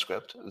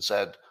transcript and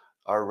said,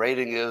 our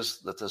rating is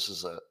that this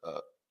is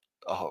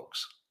a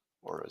hoax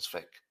or it's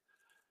fake,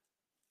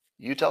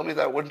 you tell me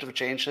that wouldn't have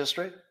changed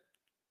history?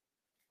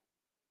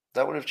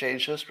 That would have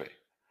changed history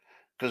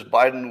because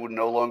Biden would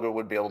no longer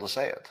be able to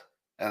say it.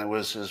 And it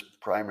was his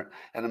primary.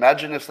 And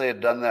imagine if they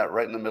had done that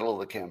right in the middle of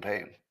the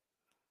campaign.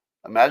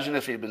 Imagine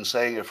if he'd been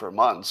saying it for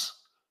months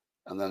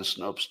and then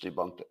Snopes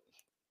debunked it.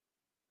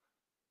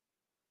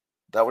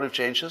 That would have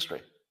changed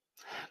history.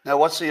 Now,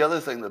 what's the other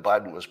thing that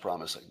Biden was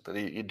promising? That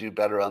he'd do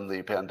better on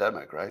the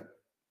pandemic, right?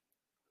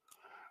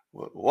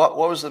 What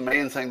was the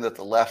main thing that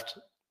the left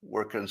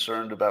were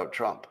concerned about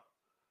Trump?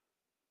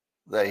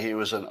 That he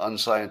was an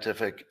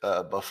unscientific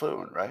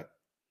buffoon, right?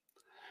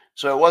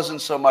 So it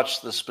wasn't so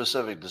much the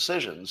specific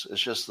decisions, it's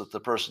just that the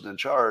person in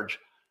charge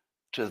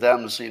to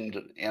them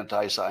seemed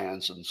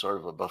anti-science and sort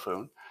of a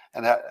buffoon.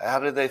 And how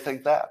did they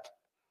think that?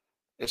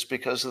 It's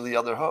because of the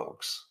other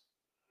hoax.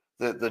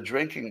 The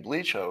drinking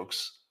bleach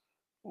hoax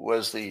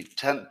was the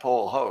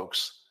tentpole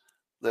hoax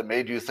that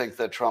made you think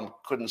that Trump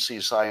couldn't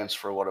see science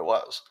for what it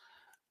was,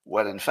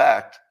 when in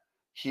fact,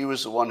 he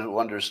was the one who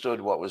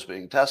understood what was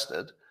being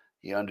tested.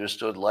 He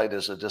understood light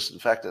as a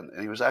disinfectant,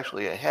 and he was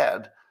actually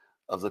ahead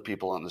of the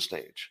people on the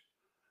stage.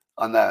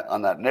 On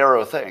that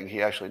narrow thing,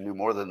 he actually knew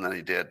more than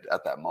he did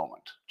at that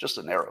moment. Just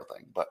a narrow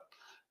thing, but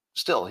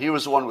still, he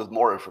was the one with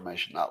more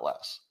information, not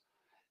less.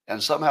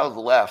 And somehow the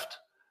left,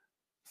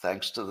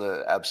 thanks to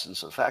the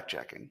absence of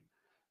fact-checking,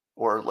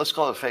 or let's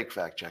call it fake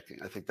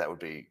fact-checking. I think that would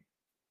be,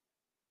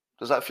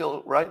 does that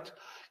feel right?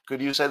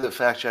 Could you say that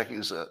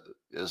fact-checking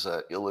is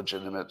a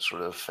illegitimate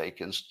sort of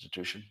fake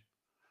institution,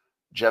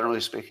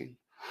 generally speaking?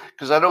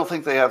 Because I don't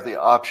think they have the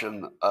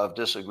option of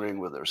disagreeing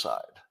with their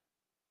side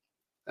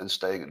and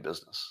staying in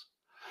business.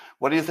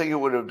 What do you think it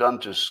would have done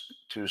to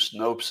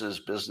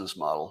Snopes' business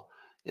model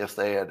if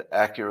they had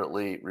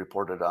accurately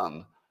reported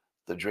on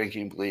the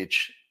drinking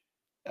bleach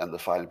and the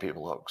fine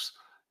people hoax?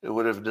 It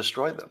would have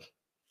destroyed them,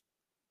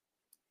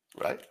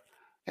 right?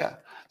 Yeah.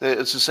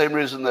 It's the same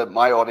reason that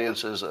my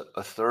audience is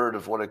a third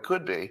of what it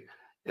could be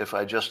if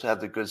I just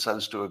had the good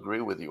sense to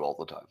agree with you all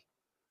the time.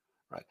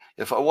 Right.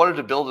 If I wanted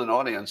to build an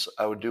audience,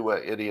 I would do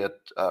what idiot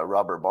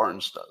Robert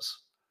Barnes does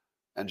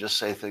and just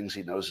say things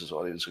he knows his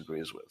audience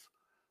agrees with,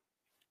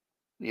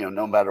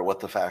 no matter what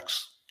the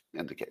facts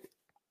indicate.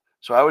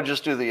 So I would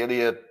just do the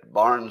idiot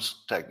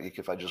Barnes technique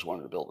if I just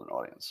wanted to build an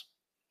audience.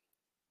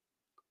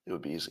 It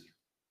would be easy.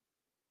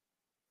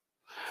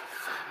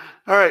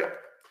 All right.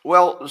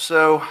 Well,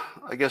 so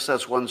I guess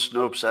that's one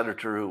Snopes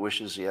editor who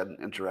wishes he hadn't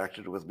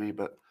interacted with me,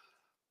 but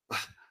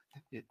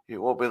it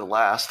won't be the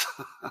last.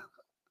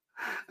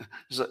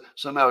 So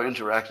somehow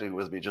interacting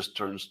with me just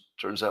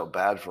turns out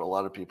bad for a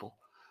lot of people.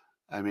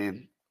 I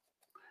mean,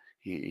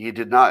 he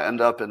did not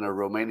end up in a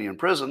Romanian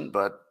prison,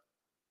 but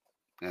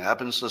it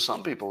happens to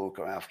some people who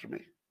come after me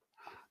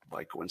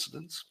by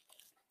coincidence.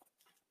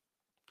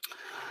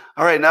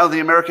 All right, now the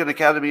American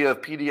Academy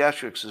of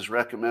Pediatrics is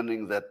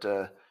recommending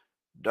that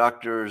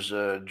doctors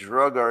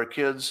drug our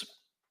kids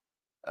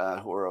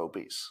who are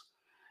obese.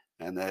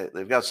 And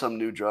they've got some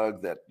new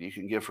drug that you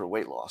can give for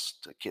weight loss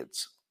to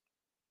kids.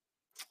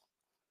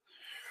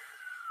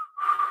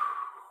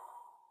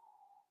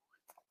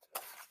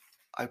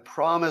 I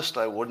promised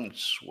I wouldn't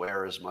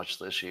swear as much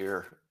this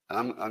year,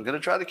 and I'm going to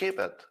try to keep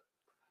it.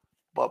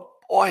 But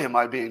boy, am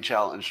I being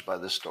challenged by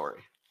this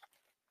story.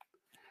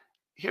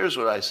 Here's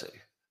what I say.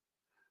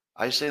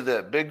 I say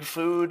that big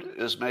food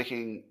is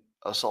making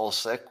us all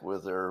sick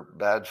with their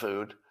bad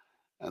food,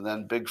 and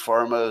then big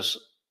pharma is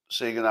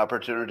seeing an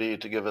opportunity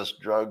to give us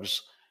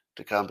drugs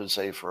to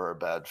compensate for our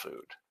bad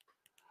food.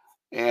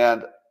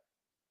 And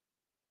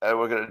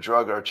we're going to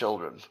drug our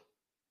children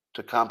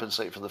to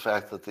compensate for the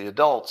fact that the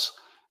adults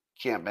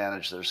can't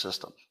manage their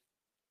system.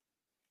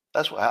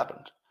 That's what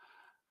happened.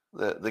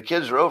 The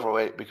kids are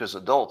overweight because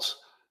adults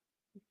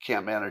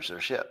can't manage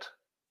their shit.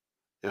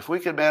 If we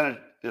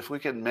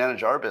can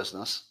manage our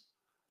business,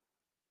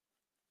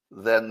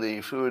 then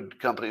the food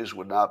companies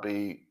would not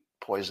be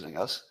poisoning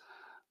us,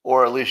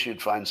 or at least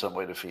you'd find some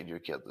way to feed your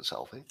kid that's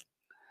healthy.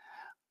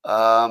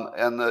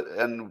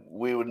 And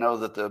we would know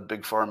that the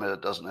big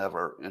pharma doesn't have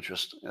our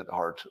interest at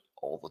heart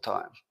all the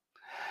time.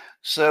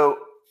 So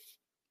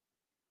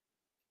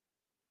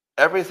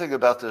everything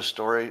about this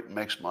story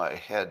makes my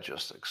head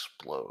just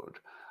explode.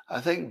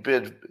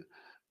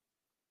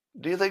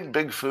 Do you think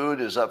big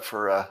food is up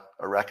for a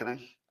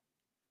reckoning?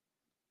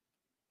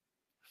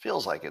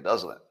 Feels like it,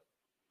 doesn't it?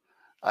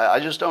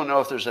 I just don't know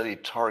if there's any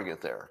target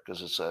there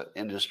because it's an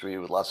industry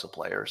with lots of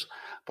players.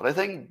 But I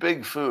think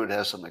big food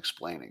has some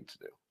explaining to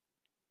do.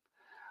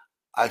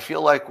 I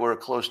feel like we're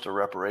close to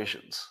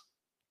reparations,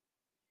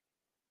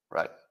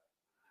 right?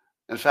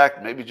 In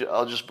fact, maybe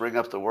I'll just bring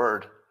up the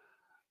word.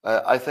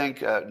 I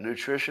think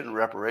nutrition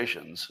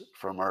reparations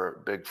from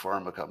our big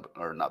pharma company,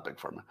 or not big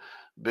pharma,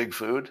 big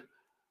food.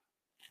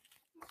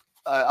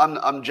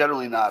 I'm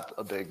generally not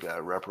a big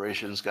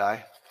reparations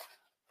guy,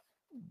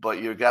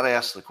 but you got to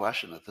ask the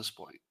question at this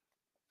point.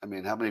 I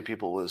mean, how many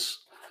people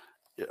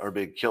are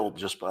being killed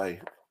just by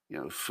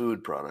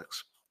food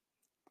products?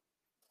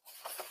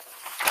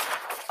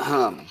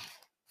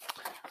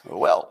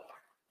 Well,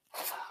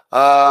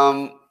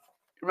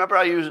 remember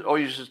I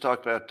always used to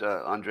talk about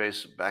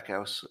Andres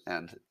Backhaus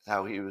and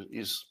how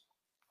he's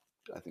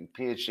I think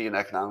PhD in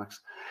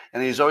economics,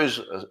 and he's always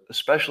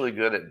especially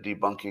good at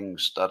debunking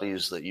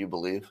studies that you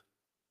believe.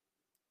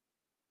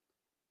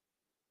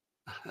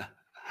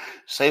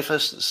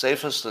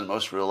 Safest and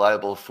most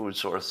reliable food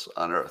source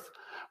on earth.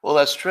 Well,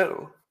 that's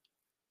true.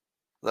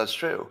 That's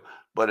true,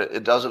 but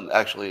it doesn't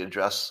actually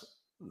address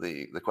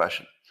the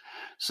question.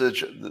 So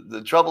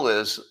the trouble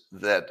is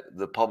that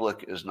the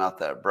public is not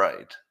that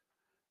bright.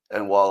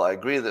 And while I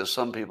agree that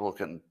some people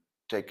can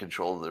take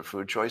control of their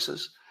food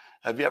choices,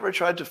 have you ever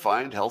tried to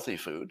find healthy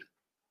food?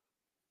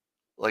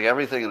 Like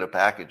everything in a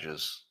package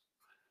is,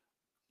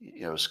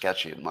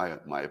 sketchy in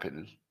my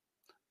opinion.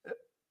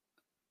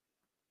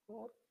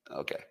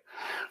 Okay.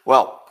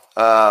 Well,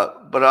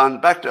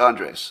 but back to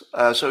Andres.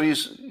 So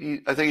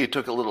I think he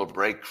took a little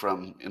break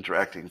from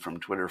interacting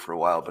from Twitter for a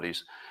while, but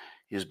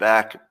he's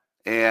back.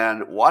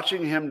 And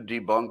watching him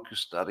debunk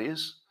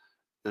studies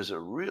is a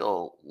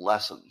real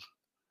lesson.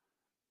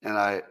 And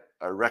I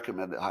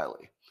recommend it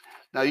highly.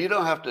 Now, you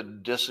don't have to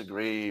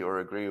disagree or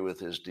agree with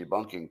his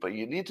debunking, but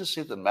you need to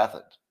see the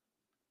method.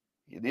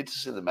 You need to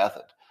see the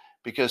method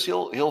because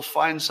he'll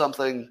find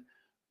something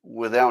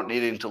without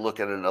needing to look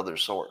at another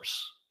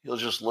source. He'll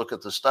just look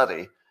at the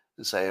study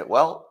and say,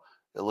 well,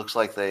 it looks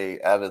like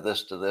they added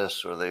this to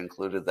this or they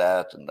included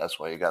that, and that's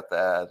why you got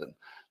that, and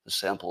the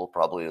sample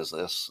probably is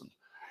this.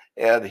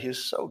 And he's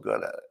so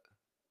good at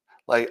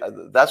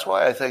it. That's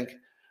why I think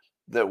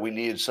that we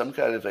need some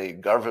kind of a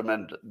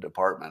government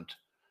department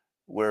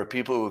where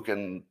people who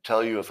can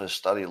tell you if a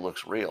study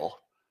looks real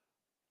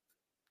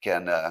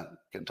can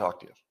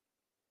talk to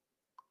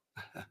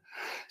you.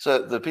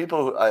 So the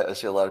people I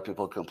see a lot of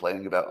people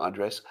complaining about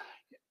Andres.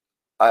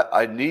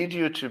 I need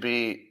you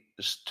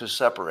to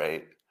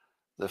separate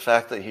the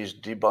fact that he's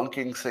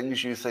debunking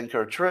things you think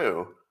are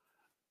true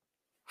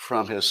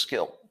from his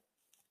skill.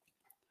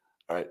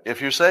 All right.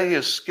 If you're saying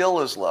his skill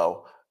is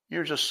low,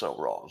 you're just so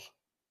wrong.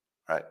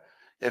 Right.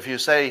 If you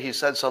say he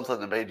said something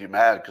that made you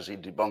mad because he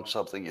debunked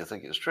something you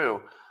think is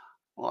true,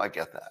 well, I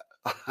get that.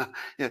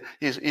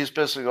 He's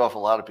pissing off a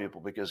lot of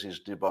people because he's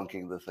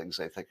debunking the things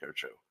they think are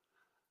true.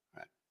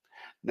 Right.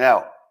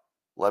 Now,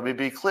 let me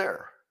be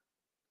clear.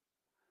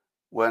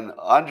 When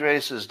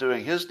Andres is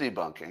doing his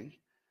debunking,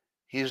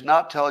 he's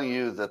not telling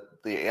you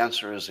that the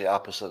answer is the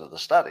opposite of the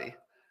study.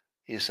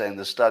 He's saying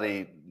the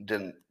study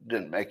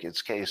didn't make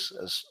its case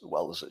as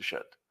well as it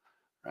should.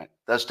 Right?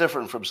 That's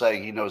different from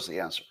saying he knows the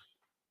answer.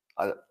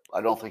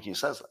 I don't think he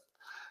says that.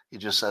 He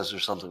just says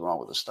there's something wrong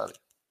with the study.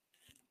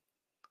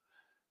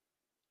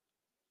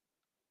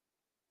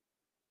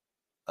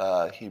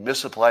 He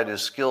misapplied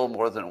his skill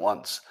more than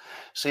once.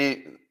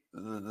 See,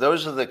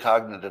 those are the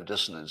cognitive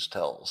dissonance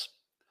tells,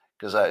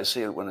 because I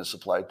see it when it's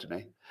applied to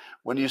me.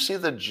 When you see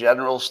the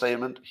general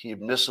statement, he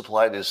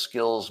misapplied his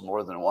skills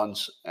more than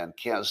once and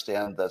can't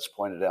stand that's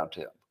pointed out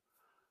to him.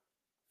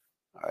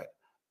 All right.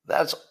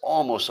 That's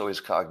almost always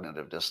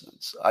cognitive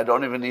dissonance. I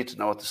don't even need to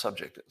know what the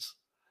subject is.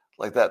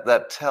 Like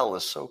that tell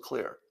is so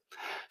clear.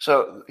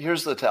 So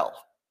here's the tell.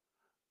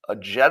 A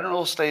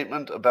general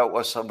statement about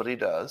what somebody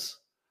does,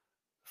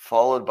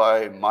 followed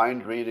by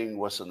mind reading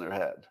what's in their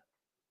head.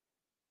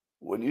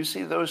 When you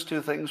see those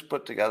two things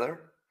put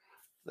together,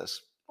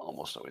 that's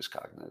almost always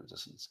cognitive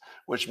dissonance,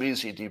 which means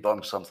he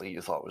debunked something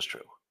you thought was true,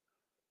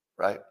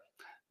 right?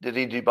 Did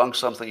he debunk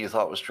something you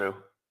thought was true?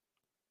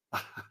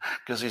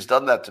 Because he's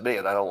done that to me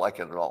and I don't like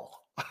it at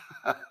all.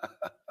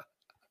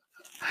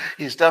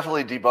 He's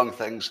definitely debunked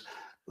things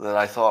that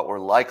I thought were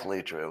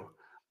likely true.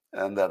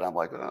 And then I'm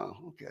like, oh,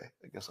 okay,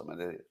 I guess I'm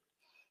an idiot.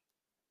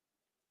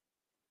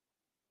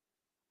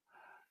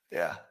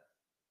 Yeah.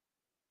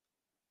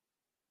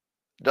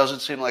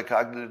 Doesn't seem like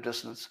cognitive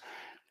dissonance.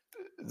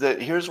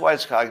 Here's why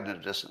it's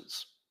cognitive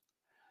dissonance.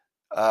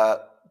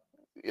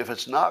 If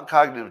it's not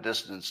cognitive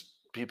dissonance,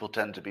 people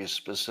tend to be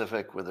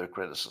specific with their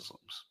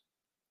criticisms,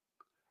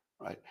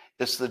 right?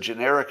 It's the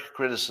generic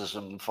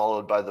criticism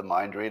followed by the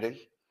mind reading,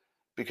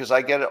 because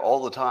I get it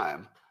all the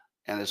time,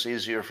 and it's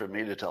easier for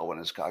me to tell when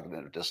it's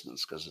cognitive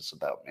dissonance because it's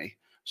about me,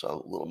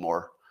 so a little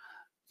more,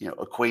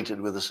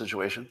 acquainted with the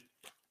situation.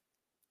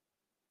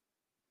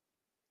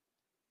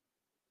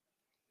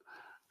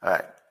 All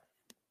right.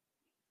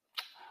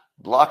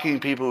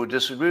 Blocking people who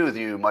disagree with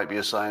you might be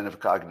a sign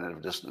of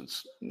cognitive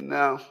dissonance.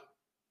 No.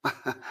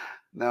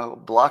 No,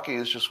 blocking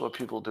is just what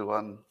people do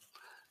on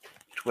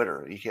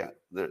Twitter. You can't,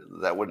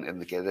 that wouldn't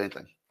indicate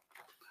anything.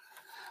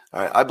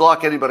 All right, I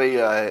block anybody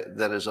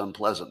that is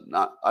unpleasant.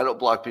 I don't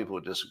block people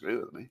who disagree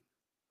with me.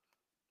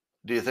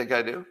 Do you think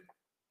I do?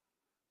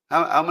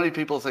 How many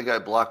people think I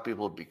block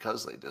people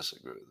because they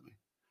disagree with me?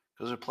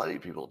 Because there are plenty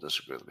of people who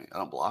disagree with me. I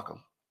don't block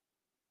them.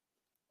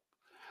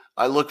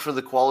 I look for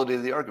the quality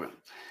of the argument.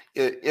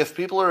 If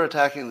people are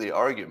attacking the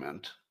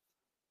argument,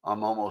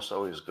 I'm almost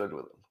always good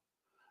with them.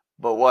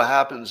 But what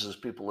happens is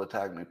people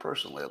attack me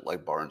personally,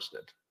 like Barnes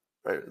did.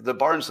 Right? The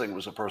Barnes thing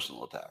was a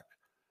personal attack.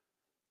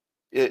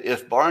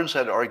 If Barnes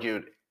had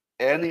argued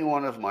any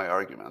one of my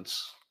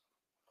arguments,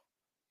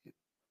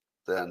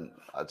 then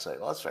I'd say,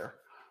 well, that's fair.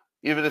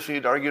 Even if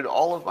he'd argued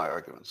all of my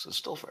arguments, it's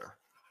still fair.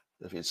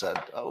 If he'd said,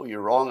 oh,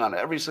 you're wrong on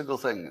every single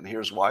thing, and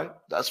here's why,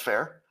 that's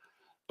fair.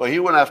 But he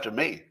went after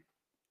me.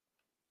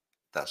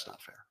 That's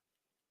not fair.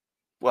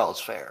 Well,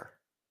 it's fair.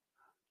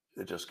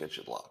 It just gets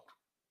you blocked.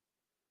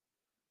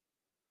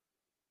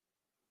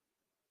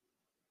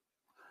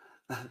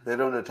 They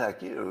don't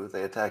attack you,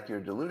 they attack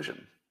your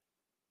delusion.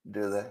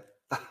 Do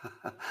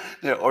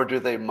they? Or do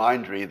they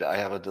mind read, I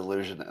have a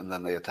delusion, and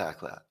then they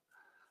attack that?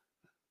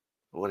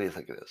 What do you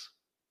think it is?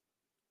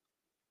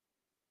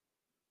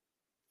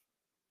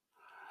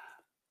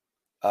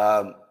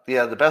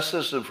 Yeah, the best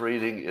system for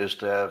eating is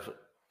to have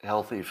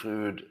healthy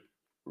food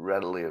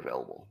readily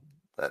available.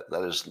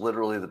 That is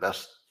literally the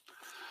best.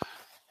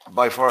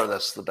 By far,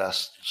 that's the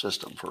best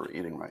system for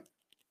eating right.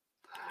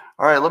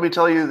 All right, let me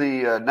tell you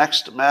the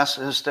next mass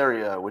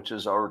hysteria, which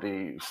is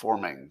already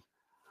forming.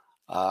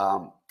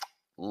 Long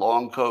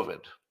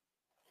COVID.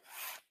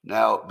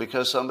 Now,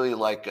 because somebody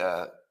like,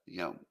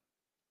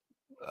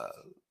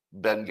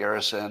 Ben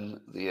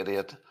Garrison, the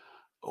idiot,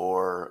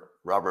 or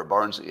Robert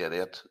Barnes, the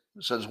idiot,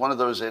 since one of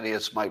those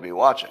idiots might be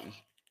watching,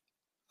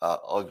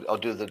 I'll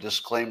do the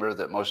disclaimer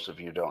that most of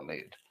you don't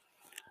need,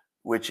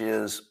 which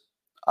is,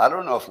 I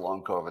don't know if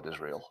long COVID is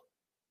real.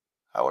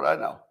 How would I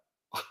know?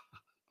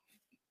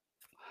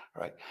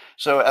 Right.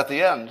 So at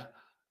the end,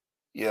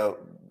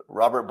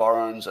 Robert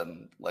Barnes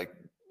and like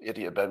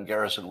idiot Ben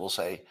Garrison will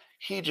say,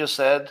 he just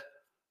said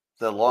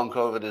that long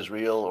COVID is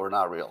real or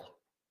not real.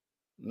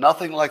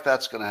 Nothing like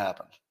that's going to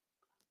happen.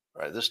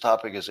 Right. This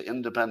topic is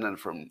independent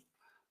from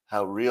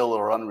how real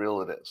or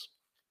unreal it is.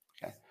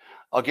 Okay.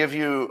 I'll give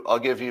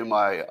you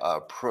my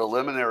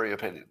preliminary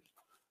opinion.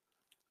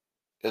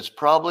 It's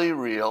probably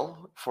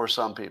real for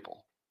some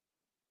people,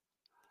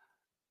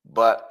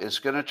 but it's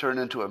going to turn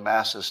into a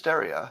mass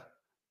hysteria,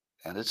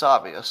 and it's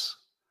obvious.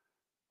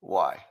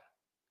 Why?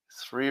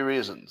 3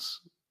 reasons.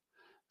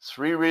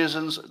 3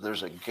 reasons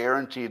there's a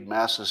guaranteed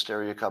mass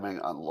hysteria coming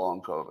on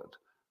long COVID.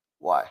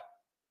 Why?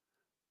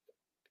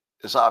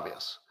 It's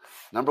obvious.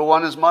 Number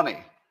 1 is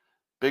money.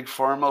 Big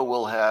Pharma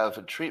will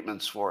have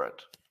treatments for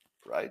it,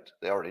 right?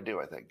 They already do,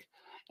 I think.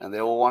 And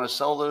they will want to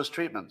sell those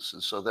treatments.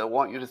 And so they'll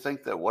want you to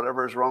think that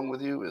whatever is wrong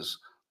with you is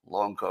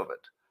long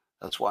COVID.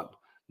 That's 1.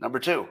 Number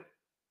 2,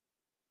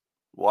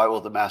 why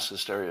will the mass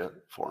hysteria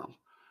form?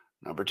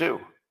 Number 2,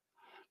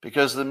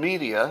 because the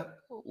media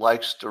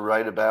likes to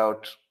write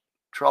about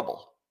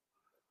trouble,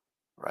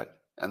 right?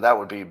 And that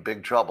would be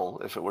big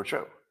trouble if it were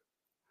true.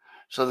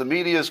 So the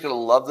media is going to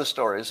love the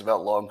stories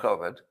about long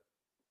COVID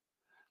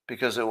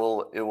because it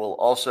will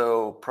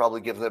also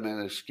probably give them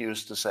an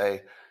excuse to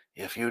say,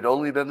 if you'd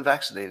only been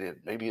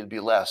vaccinated, maybe it'd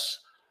be less,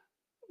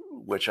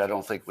 which I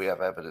don't think we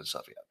have evidence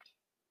of yet.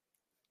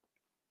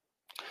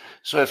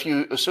 So if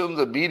you assume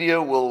the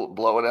media will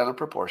blow it out of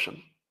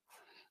proportion,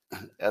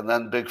 and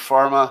then Big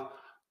Pharma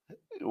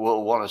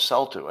will want to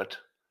sell to it,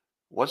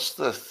 what's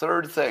the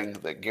third thing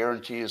that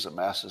guarantees a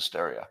mass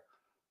hysteria?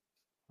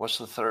 What's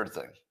the third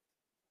thing?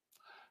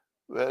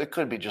 Well, it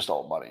could be just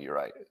all money, you're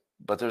right.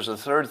 But there's a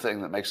third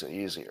thing that makes it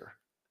easier.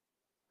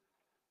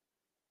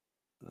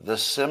 The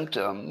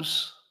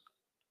symptoms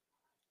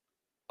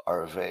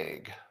are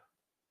vague.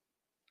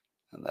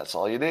 And that's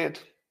all you need.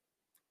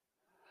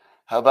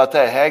 How about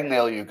that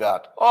hangnail you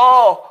got?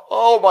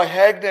 Oh, my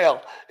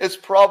hangnail. It's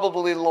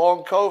probably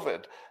long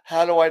COVID.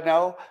 How do I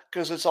know?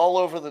 Because it's all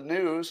over the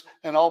news,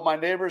 and all my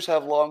neighbors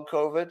have long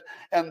COVID,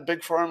 and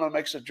Big Pharma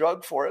makes a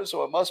drug for it,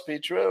 so it must be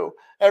true.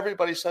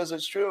 Everybody says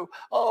it's true.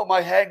 Oh,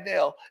 my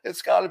hangnail.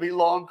 It's got to be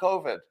long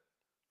COVID.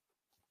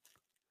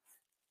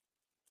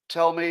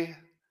 Tell me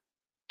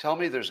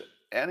there's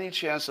any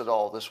chance at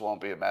all this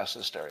won't be a mass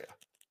hysteria.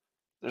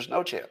 There's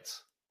no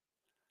chance.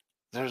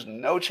 There's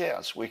no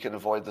chance we can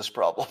avoid this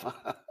problem.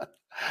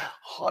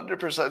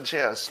 100%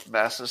 chance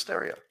mass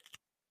hysteria,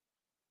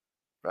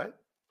 right?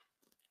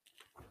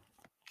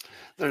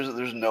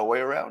 There's no way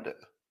around it.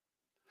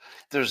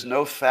 There's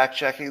no fact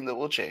checking that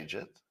will change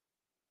it.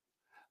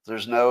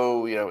 There's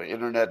no,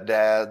 internet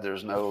dad.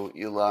 There's no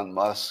Elon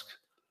Musk.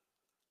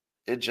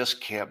 It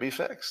just can't be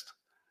fixed.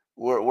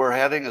 We're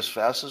heading as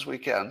fast as we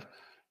can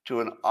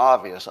to an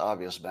obvious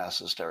mass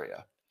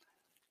hysteria.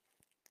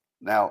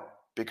 Now,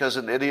 because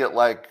an idiot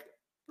like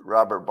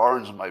Robert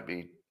Barnes might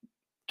be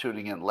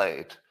tuning in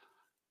late,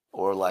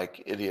 or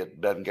like idiot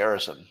Ben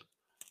Garrison,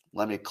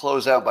 let me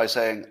close out by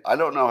saying I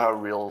don't know how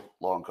real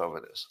long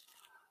COVID is.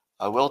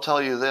 I will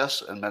tell you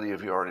this, and many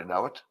of you already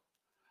know it.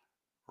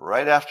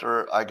 Right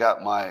after I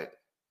got my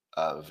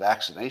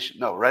vaccination,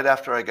 no, right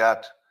after I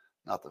got,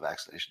 not the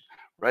vaccination,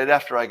 right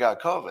after I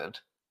got COVID,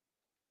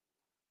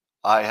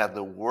 I had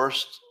the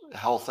worst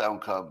health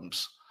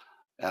outcomes,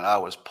 and I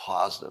was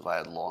positive I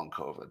had long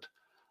COVID.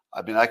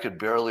 I mean, I could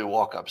barely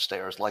walk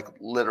upstairs, like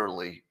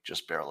literally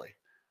just barely.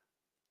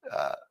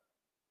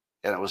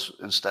 And it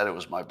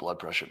was my blood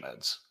pressure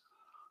meds.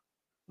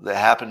 They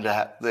happened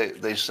to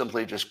they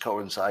simply just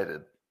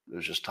coincided. It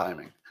was just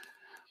timing.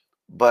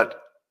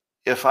 But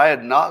if I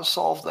had not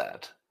solved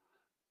that,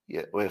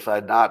 if I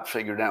had not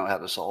figured out how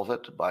to solve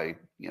it by,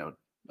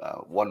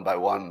 one by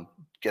one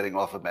getting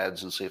off of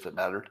meds and see if it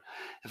mattered,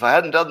 if I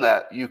hadn't done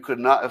that, you could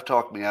not have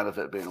talked me out of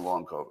it being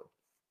long COVID.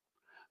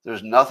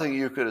 There's nothing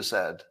you could have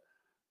said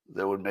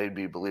that would make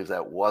me believe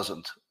that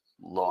wasn't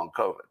long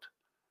COVID.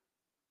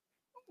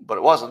 But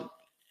it wasn't.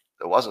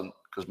 It wasn't,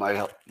 because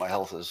my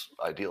health is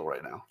ideal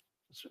right now.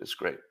 It's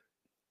great.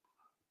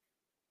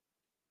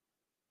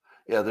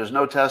 Yeah, there's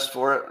no test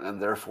for it,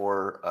 and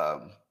therefore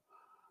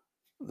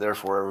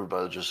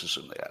everybody just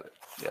assumed they had it.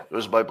 Yeah, it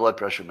was my blood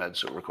pressure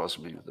meds that were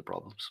causing me the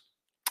problems.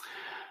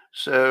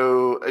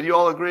 So, and you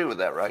all agree with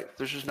that, right?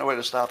 There's just no way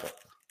to stop it.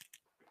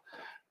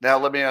 Now,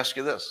 let me ask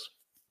you this.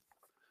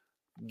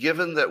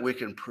 Given that we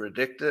can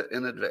predict it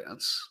in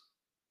advance,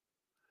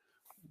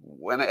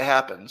 when it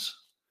happens,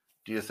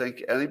 do you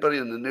think anybody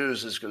in the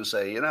news is going to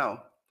say,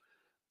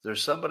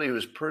 there's somebody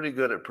who's pretty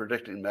good at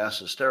predicting mass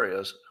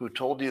hysterias who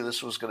told you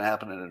this was going to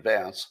happen in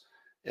advance?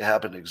 It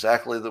happened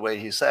exactly the way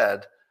he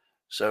said.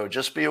 So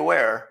just be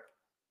aware,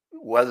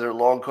 whether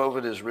long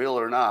COVID is real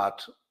or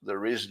not, the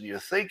reason you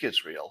think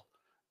it's real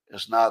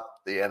is not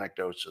the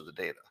anecdotes or the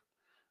data.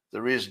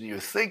 The reason you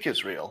think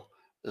it's real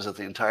is that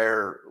the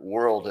entire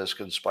world has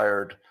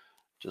conspired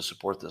to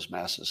support this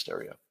mass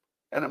hysteria.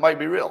 And it might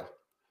be real.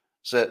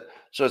 So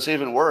it's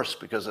even worse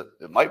because it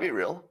might be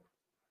real.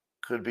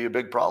 Could be a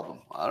big problem.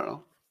 I don't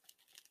know.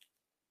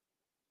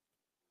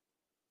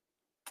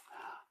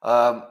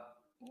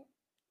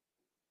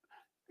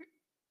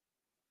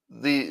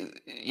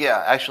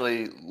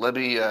 Actually, let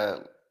me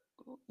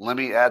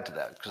add to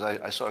that, because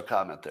I saw a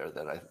comment there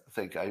that I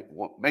think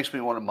makes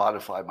me want to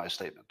modify my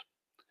statement.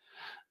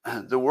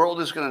 The world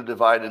is going to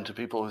divide into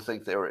people who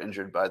think they were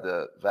injured by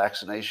the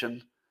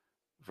vaccination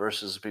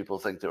versus people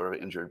who think they were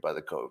injured by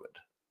the COVID.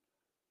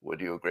 Would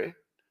you agree?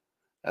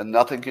 And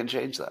nothing can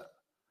change that.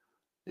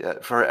 Yeah,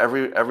 for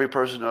every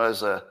person who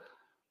has a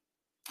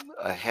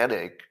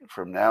headache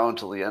from now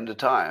until the end of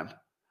time,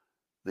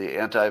 the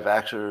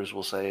anti-vaxxers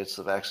will say it's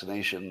the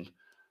vaccination.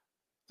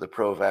 The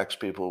pro-vax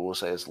people will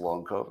say it's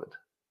long COVID.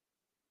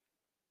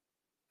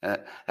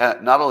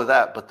 And not only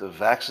that, but the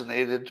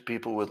vaccinated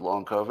people with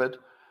long COVID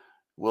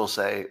will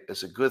say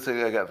it's a good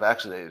thing I got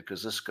vaccinated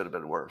because this could have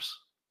been worse,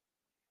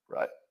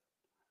 right?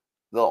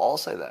 They'll all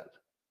say that.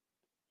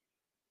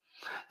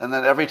 And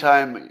then every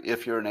time,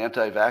 if you're an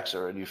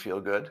anti-vaxxer and you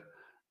feel good,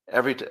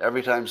 every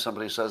time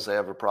somebody says they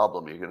have a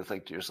problem, you're going to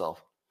think to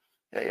yourself,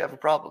 yeah, you have a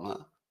problem,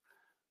 huh?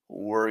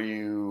 Were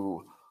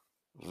you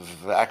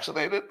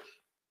vaccinated?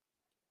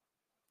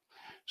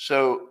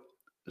 So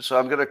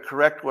I'm going to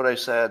correct what I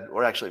said,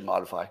 or actually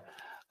modify.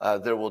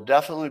 There will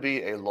definitely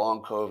be a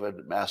long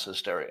COVID mass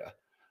hysteria,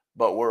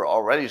 but we're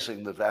already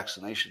seeing the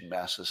vaccination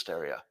mass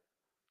hysteria.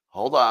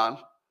 Hold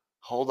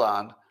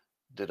on.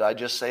 Did I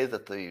just say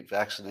that the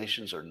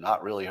vaccinations are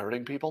not really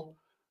hurting people?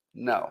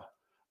 No.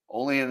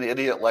 Only an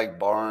idiot like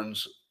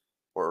Barnes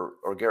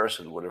or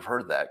Garrison would have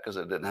heard that, because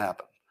it didn't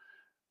happen.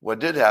 What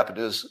did happen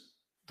is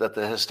that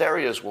the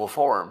hysterias will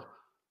form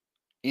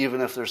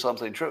even if there's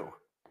something true.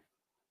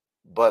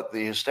 But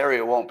the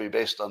hysteria won't be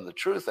based on the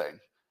true thing.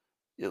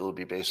 It'll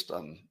be based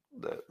on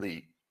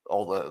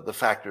all the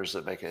factors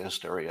that make a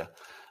hysteria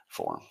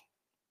form.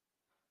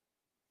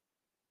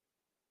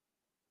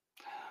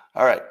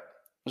 All right.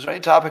 Was there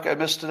any topic I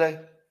missed today?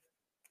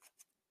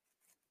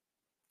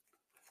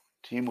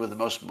 Team with the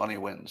most money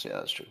wins. Yeah,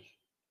 that's true.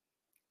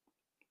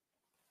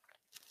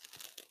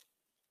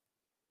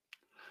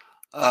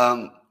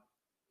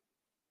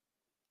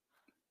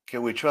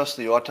 Can we trust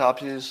the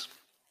autopsies?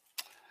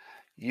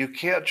 You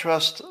can't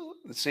trust.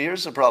 See,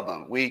 here's the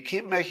problem. We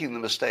keep making the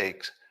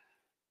mistakes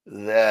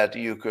that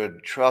you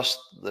could trust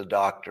the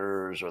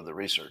doctors or the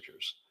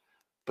researchers,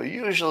 but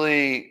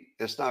usually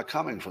it's not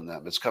coming from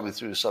them. It's coming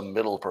through some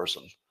middle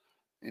person,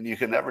 and you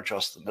can never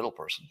trust the middle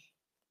person.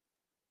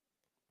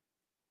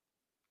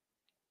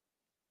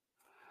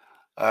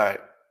 All right.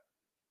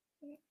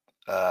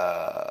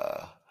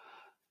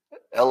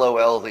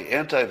 LOL, the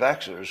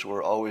anti-vaxxers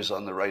were always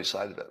on the right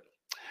side of it.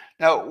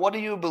 Now, what do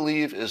you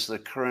believe is the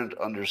current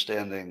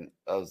understanding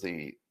of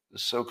the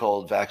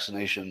so-called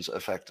vaccinations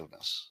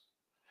effectiveness?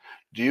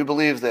 Do you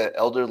believe that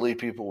elderly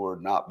people were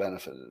not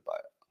benefited by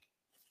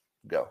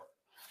it? Go.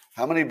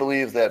 How many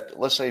believe that,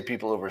 let's say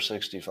people over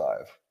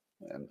 65,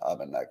 and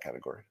I'm in that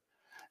category.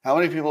 How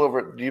many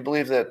people do you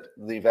believe that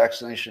the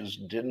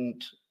vaccinations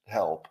didn't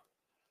help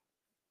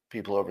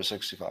people over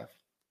 65?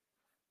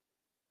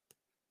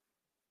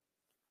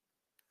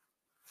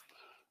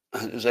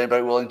 Is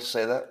anybody willing to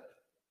say that?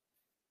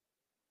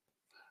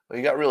 Well,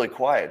 you got really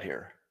quiet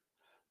here.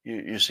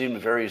 You seem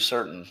very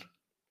certain.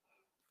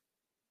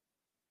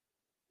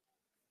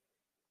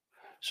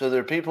 So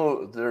there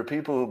are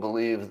people who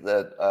believe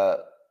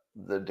that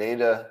the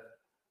data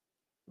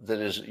that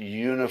is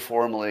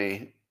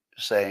uniformly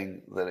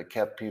saying that it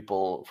kept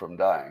people from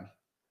dying.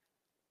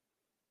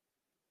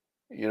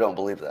 You don't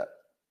believe that.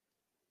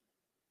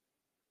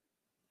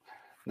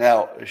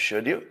 Now,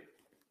 should you?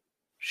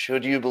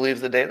 Should you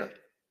believe the data?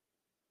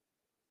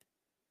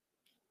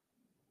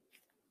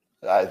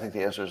 I think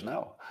the answer is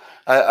no.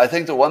 I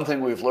think the one thing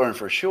we've learned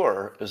for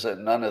sure is that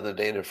none of the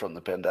data from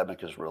the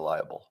pandemic is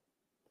reliable.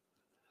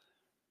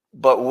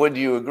 But would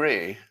you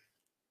agree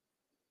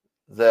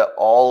that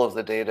all of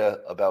the data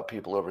about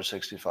people over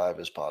 65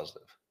 is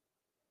positive?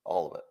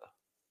 All of it.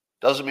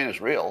 Doesn't mean it's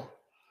real.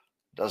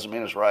 Doesn't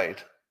mean it's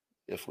right,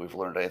 if we've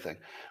learned anything.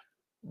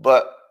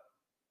 But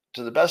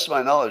to the best of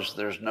my knowledge,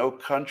 there's no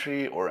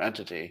country or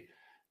entity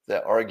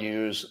that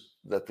argues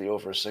that the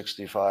over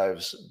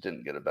 65s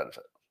didn't get a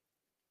benefit.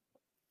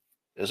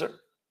 Is there?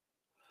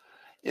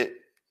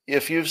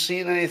 If you've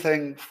seen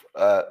anything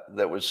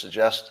that would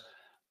suggest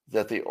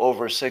that the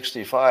over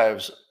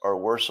 65s are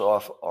worse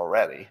off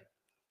already,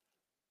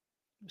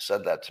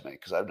 said that to me,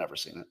 because I've never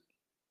seen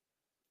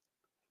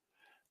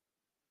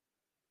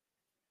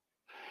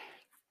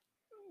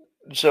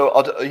it.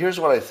 So here's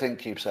what I think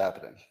keeps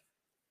happening.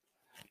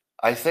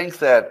 I think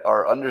that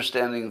our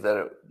understanding that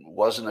it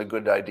wasn't a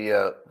good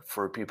idea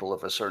for people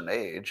of a certain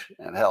age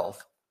and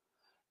health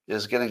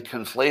is getting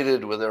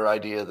conflated with their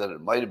idea that it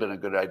might have been a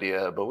good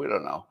idea, but we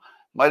don't know.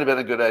 Might have been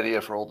a good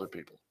idea for older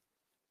people.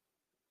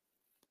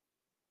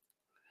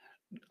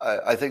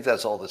 I think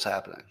that's all that's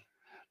happening,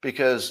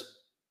 because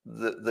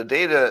the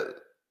data,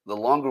 the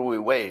longer we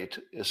wait,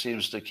 it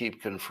seems to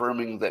keep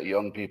confirming that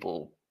young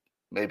people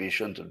maybe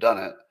shouldn't have done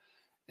it,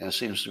 and it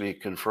seems to be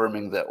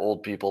confirming that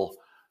old people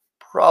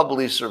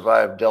probably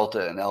survived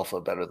Delta and Alpha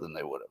better than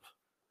they would have.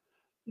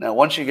 Now,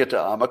 once you get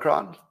to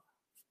Omicron,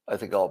 I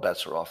think all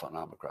bets are off on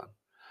Omicron.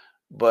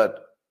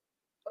 But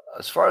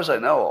as far as I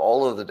know,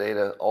 all the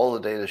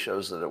data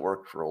shows that it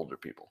worked for older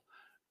people,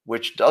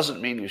 which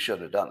doesn't mean you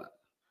should have done it.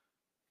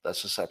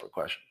 That's a separate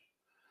question,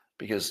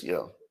 because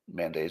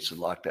mandates and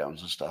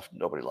lockdowns and stuff,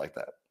 nobody liked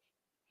that.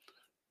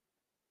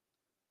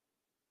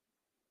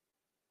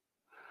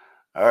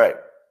 All right.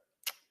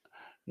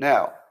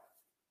 Now,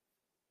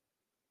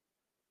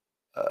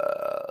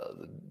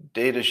 the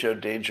data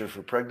showed danger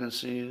for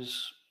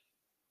pregnancies.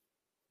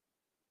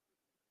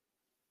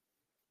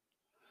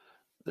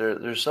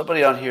 There's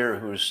somebody on here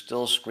who's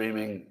still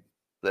screaming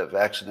that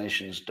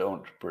vaccinations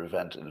don't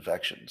prevent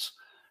infections.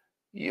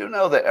 You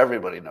know that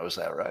everybody knows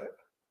that, right?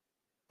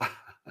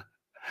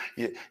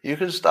 You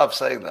can stop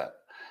saying that.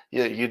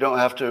 You don't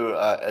have to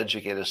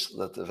educate us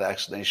that the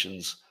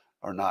vaccinations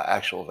are not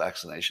actual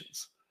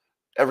vaccinations.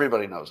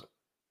 Everybody knows it,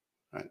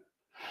 right?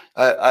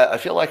 I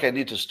feel like I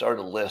need to start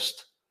a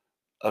list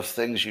of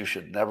things you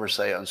should never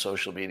say on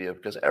social media,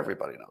 because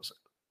everybody knows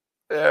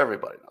it.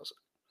 Everybody knows it.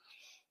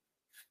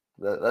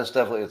 That's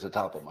definitely at the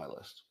top of my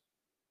list.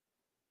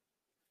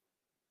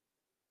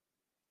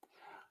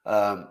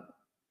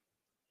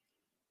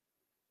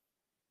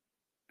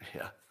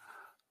 Yeah.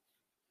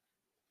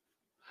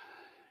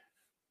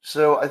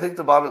 So I think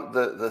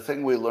the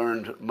thing we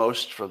learned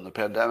most from the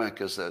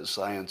pandemic is that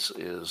science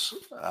is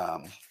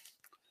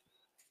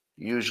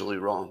usually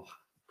wrong.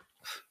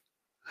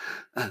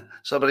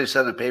 Somebody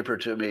sent a paper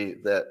to me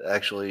that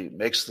actually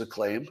makes the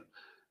claim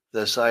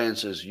that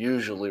science is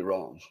usually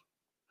wrong.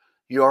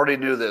 You already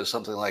knew that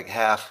something like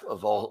half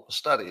of all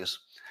studies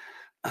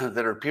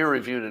that are peer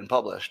reviewed and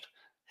published,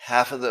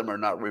 half of them are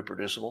not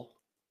reproducible.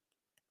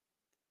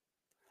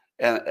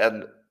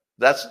 And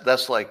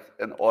that's like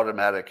an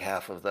automatic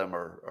half of them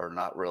are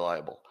not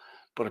reliable.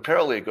 But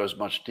apparently it goes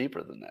much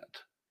deeper than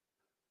that.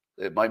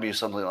 It might be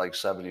something like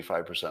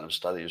 75% of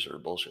studies are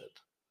bullshit.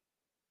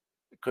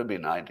 It could be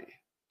 90.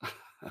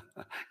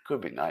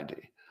 Could be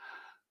 90,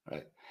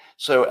 right?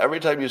 So every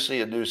time you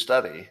see a new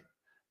study,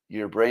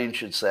 your brain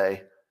should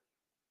say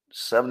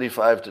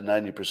 75 to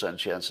 90%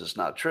 chance it's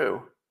not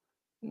true,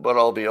 but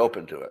I'll be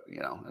open to it,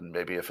 and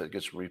maybe if it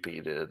gets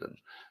repeated, and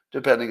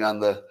depending on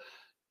the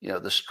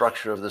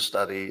structure of the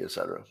study,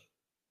 etc.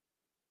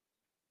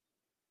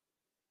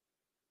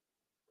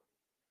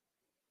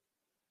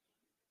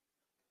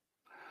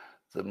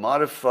 The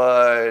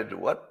modified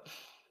what?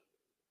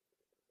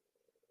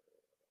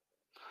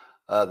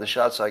 The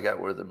shots I got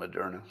were the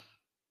Moderna.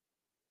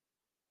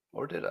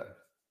 Or did I?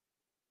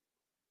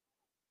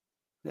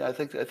 Yeah, I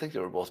think they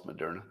were both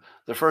Moderna.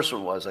 The first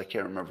one was. I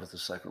can't remember what the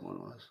second one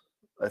was.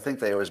 I think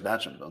they always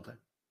match them, don't they?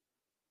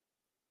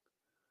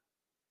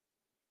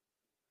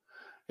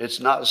 It's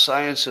not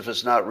science if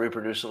it's not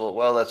reproducible.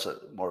 Well, that's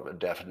more of a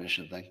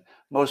definition thing.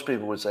 Most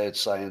people would say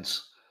it's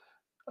science,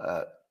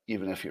 uh,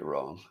 even if you're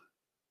wrong.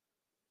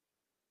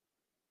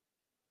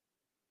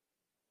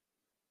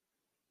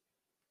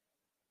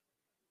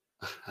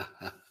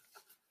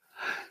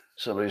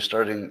 Somebody's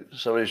trying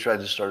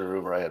to start a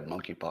rumor I had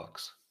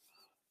monkeypox.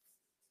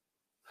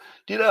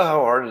 Do you know how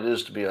hard it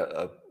is to be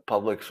a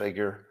public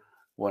figure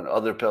when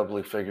other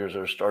public figures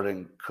are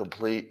starting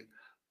complete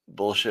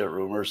bullshit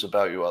rumors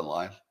about you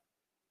online?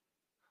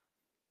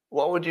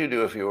 What would you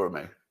do if you were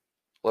me?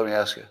 Let me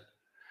ask you.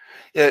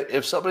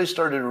 If somebody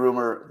started a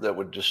rumor that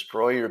would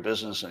destroy your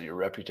business and your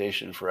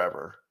reputation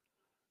forever,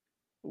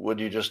 would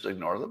you just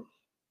ignore them?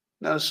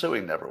 No,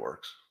 suing never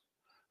works.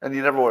 And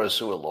you never want to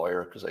sue a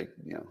lawyer because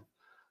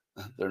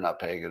they're not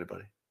paying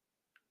anybody.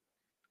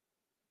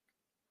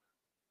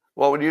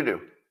 What would you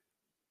do?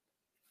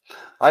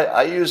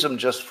 I use them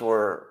just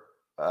for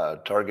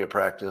target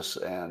practice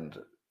and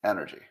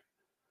energy.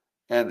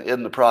 And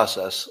in the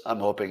process, I'm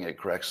hoping it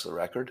corrects the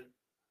record.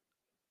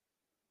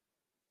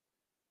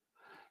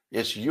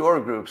 It's your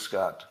group,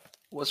 Scott.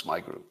 What's my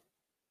group?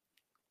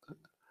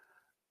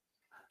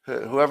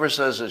 Whoever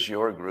says it's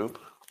your group,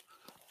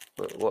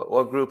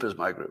 what group is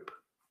my group?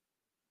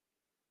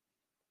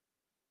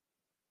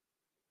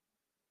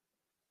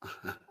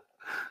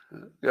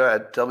 Go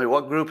ahead. Tell me,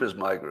 what group is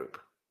my group?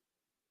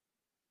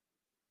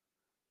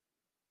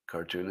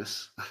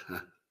 Cartoonists.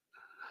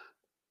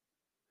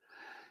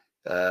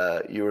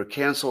 You were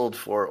canceled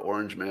for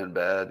Orange Man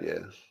Bad. Yeah.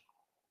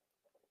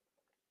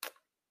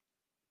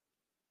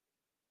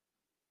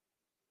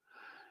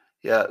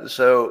 Yeah.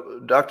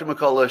 So Dr.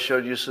 McCullough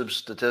showed you some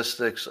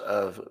statistics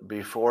of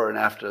before and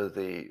after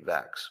the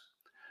vax.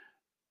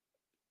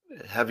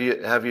 Have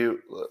you,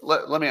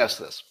 let me ask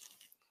this.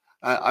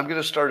 I'm going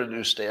to start a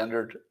new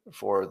standard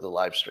for the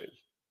live stream.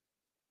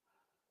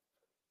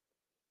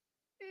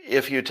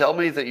 If you tell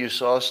me that you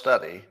saw a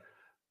study,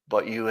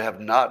 but you have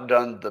not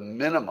done the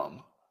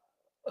minimum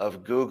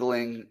of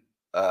Googling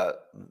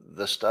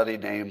the study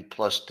name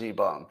plus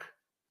debunk,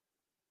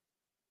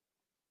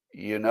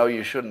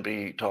 you shouldn't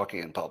be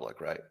talking in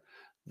public, right?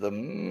 The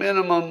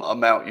minimum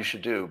amount you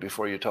should do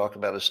before you talk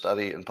about a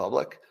study in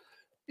public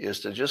is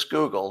to just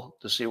Google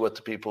to see what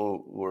the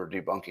people who are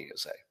debunking it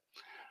say.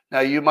 Now,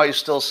 you might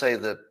still say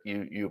that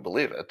you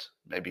believe it.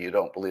 Maybe you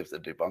don't believe the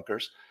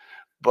debunkers.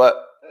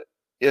 But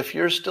if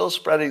you're still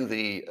spreading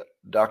the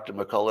Dr.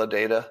 McCullough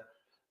data,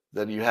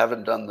 then you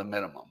haven't done the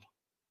minimum.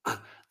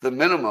 The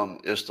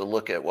minimum is to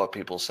look at what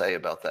people say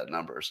about that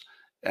numbers,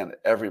 and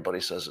everybody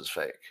says it's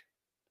fake.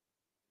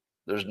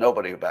 There's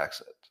nobody who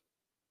backs it,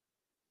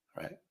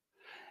 right?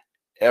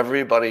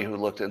 Everybody who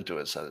looked into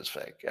it said it's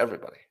fake.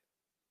 Everybody.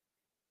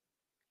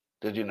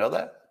 Did you know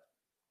that?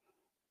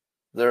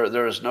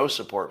 There is no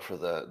support for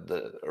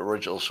the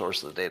original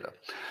source of the data.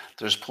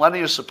 There's plenty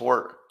of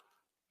support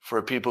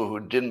for people who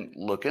didn't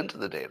look into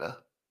the data,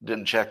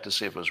 didn't check to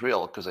see if it was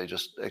real, because they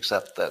just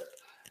accept that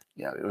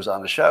it was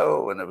on the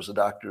show and it was a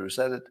doctor who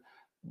said it.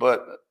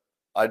 But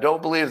I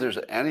don't believe there's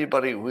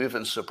anybody who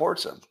even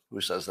supports him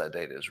who says that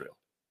data is real.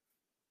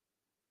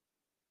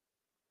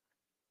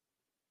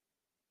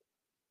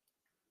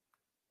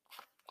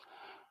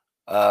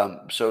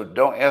 So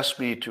don't ask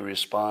me to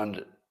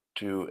respond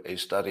to a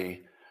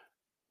study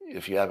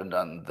if you haven't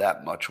done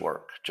that much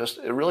work.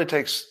 It really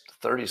takes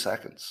 30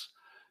 seconds.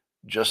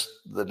 Just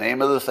the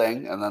name of the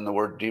thing and then the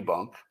word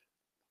debunk,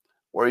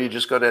 or you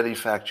just go to any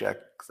fact check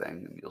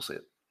thing and you'll see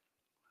it.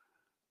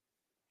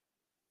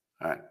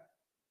 All right.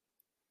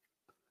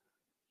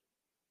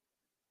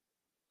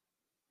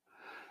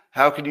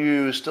 How can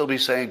you still be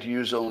saying to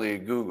use only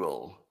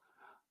Google?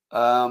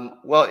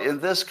 Well, in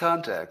this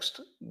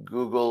context,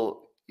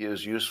 Google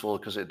is useful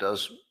because it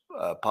does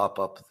pop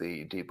up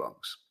the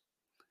debunks.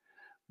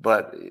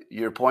 But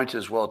your point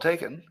is well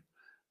taken,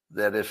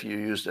 that if you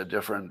used a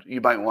different, you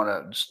might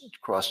want to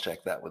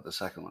cross-check that with the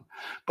second one.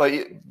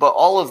 But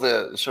all of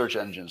the search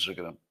engines are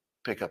going to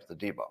pick up the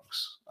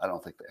debunks. I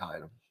don't think they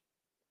hide them.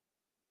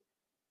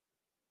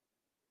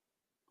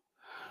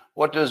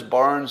 What does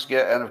Barnes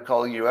get out of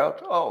calling you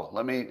out? Oh,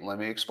 let me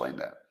explain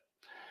that.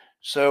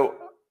 So,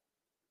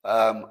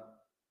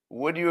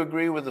 would you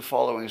agree with the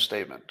following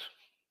statement?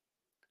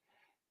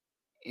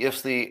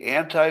 If the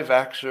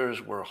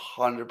anti-vaxxers were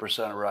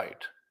 100%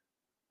 right,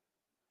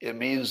 it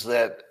means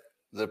that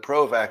the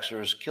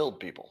pro-vaxxers killed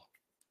people.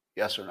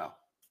 Yes or no?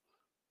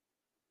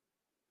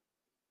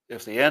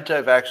 If the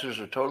anti-vaxxers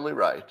are totally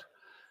right,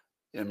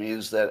 it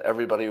means that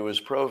everybody who was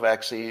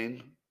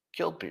pro-vaccine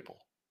killed people.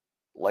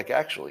 Like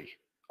actually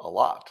a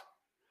lot.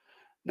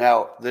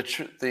 Now,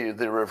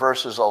 the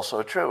reverse is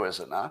also true, is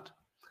it not?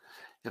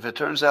 If it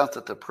turns out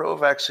that the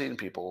pro-vaccine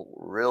people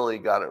really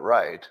got it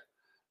right,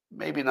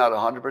 maybe not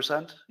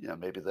 100%,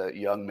 maybe the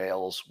young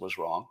males was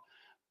wrong,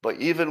 but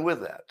even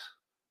with that,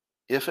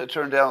 if it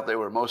turned out they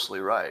were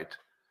mostly right,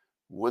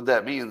 would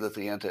that mean that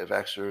the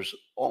anti-vaxxers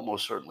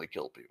almost certainly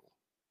killed people?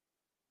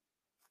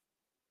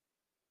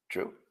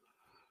 True.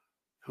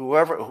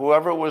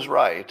 Whoever was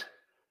right,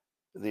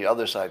 the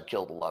other side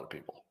killed a lot of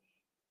people.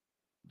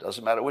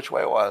 Doesn't matter which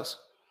way it was.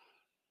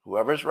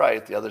 Whoever's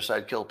right, the other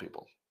side killed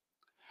people.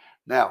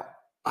 Now,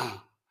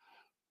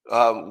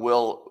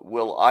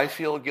 will I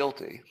feel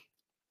guilty?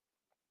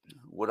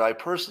 Would I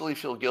personally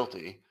feel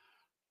guilty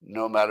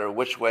no matter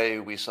which way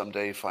we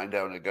someday find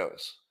out it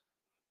goes?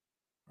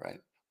 Right?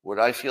 Would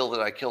I feel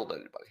that I killed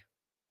anybody?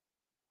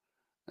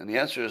 And the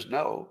answer is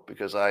no,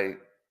 because I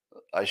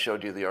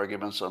showed you the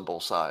arguments on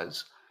both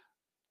sides.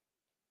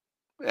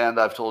 And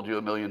I've told you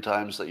a million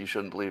times that you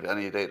shouldn't believe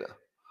any data.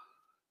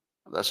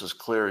 That's as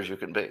clear as you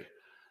can be.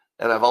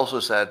 And I've also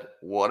said,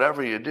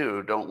 whatever you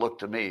do, don't look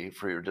to me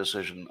for your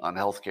decision on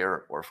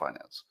healthcare or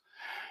finance.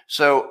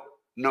 So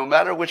no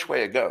matter which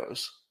way it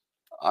goes,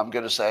 I'm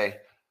going to say,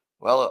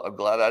 well, I'm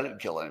glad I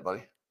didn't kill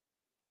anybody.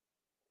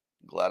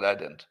 I'm glad I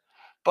didn't.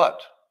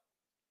 But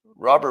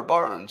Robert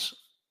Barnes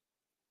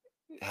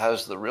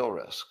has the real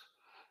risk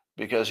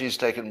because he's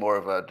taken more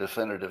of a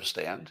definitive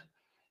stand.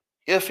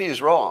 If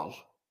he's wrong,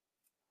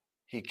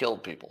 he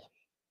killed people,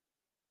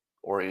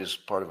 or he's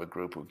part of a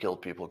group who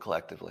killed people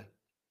collectively.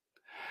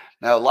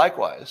 Now,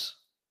 likewise,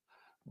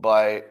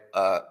 by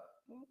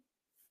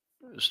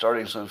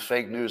starting some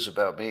fake news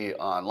about me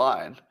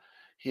online,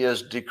 he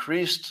has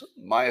decreased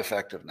my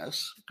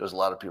effectiveness because a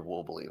lot of people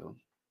will believe him.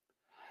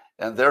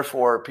 And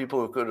therefore, people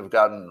who could have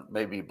gotten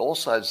maybe both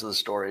sides of the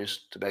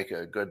stories to make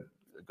a good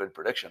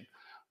prediction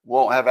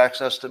won't have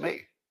access to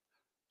me.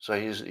 So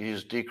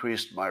he's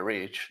decreased my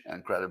reach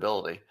and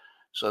credibility.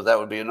 So that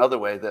would be another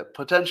way that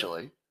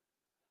potentially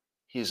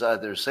he's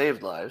either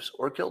saved lives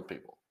or killed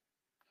people.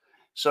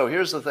 So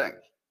here's the thing.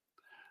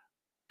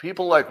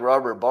 People like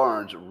Robert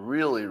Barnes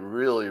really,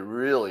 really,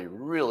 really,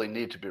 really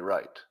need to be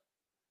right.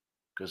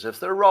 Because if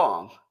they're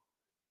wrong,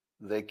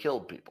 they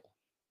killed people.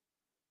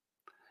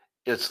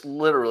 It's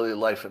literally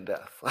life and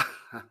death.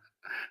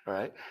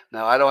 Right?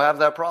 Now, I don't have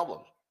that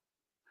problem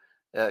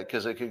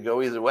because it could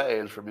go either way.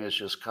 And for me, it's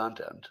just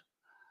content.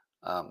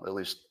 At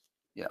least,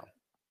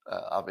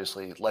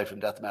 obviously life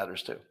and death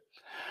matters too.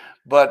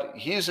 But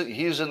he's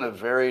in a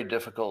very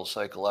difficult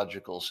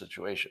psychological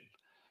situation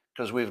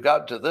because we've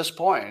got to this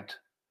point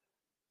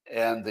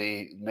and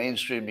the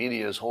mainstream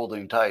media is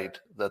holding tight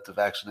that the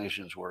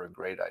vaccinations were a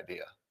great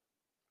idea.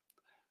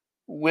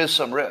 With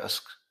some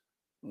risk.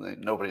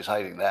 Nobody's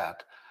hiding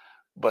that.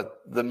 But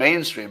the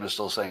mainstream is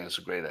still saying it's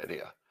a great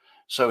idea.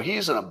 So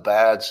he's in a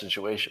bad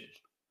situation.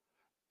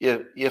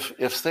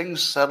 If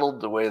things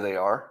settled the way they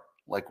are,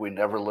 like we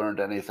never learned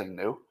anything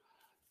new,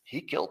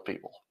 he killed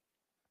people.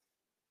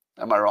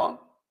 Am I wrong?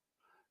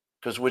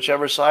 Because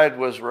whichever side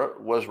was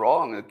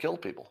wrong, it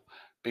killed people.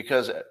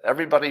 Because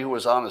everybody who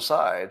was on a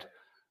side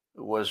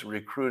was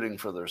recruiting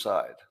for their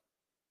side,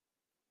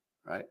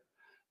 right?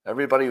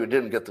 Everybody who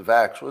didn't get the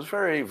vax was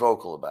very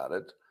vocal about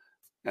it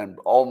and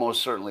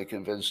almost certainly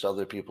convinced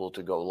other people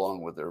to go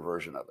along with their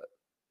version of it.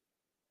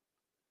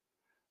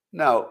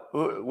 Now,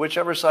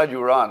 whichever side you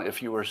were on,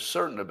 if you were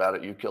certain about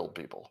it, you killed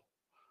people.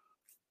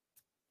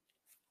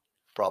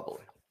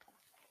 Probably.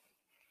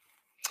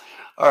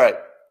 All right.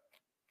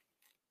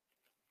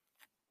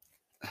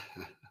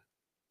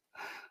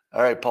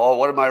 All right, Paul,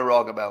 what am I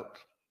wrong about?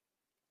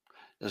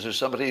 Is there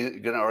somebody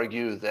going to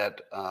argue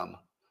that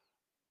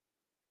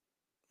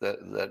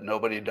that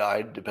nobody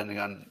died, depending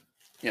on,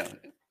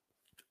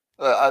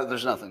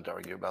 there's nothing to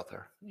argue about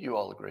there. You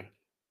all agree.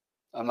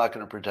 I'm not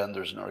going to pretend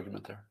there's an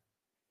argument there.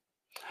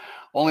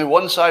 Only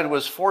one side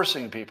was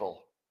forcing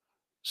people.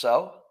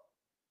 So?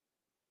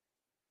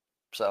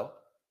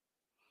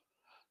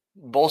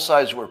 Both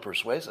sides were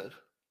persuasive.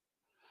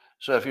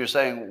 So if you're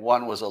saying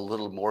one was a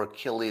little more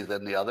killy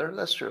than the other,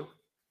 that's true.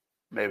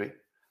 Maybe.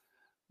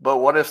 But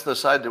what if the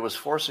side that was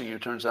forcing you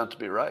turns out to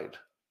be right?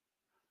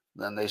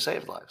 Then they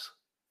saved lives.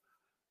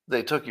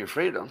 They took your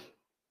freedom.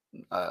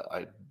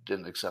 I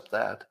didn't accept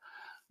that.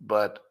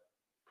 But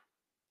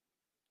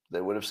they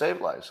would have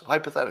saved lives,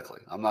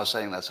 hypothetically. I'm not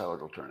saying that's how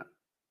it'll turn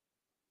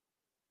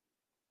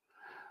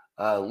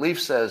out.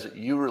 Leaf says,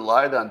 you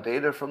relied on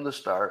data from the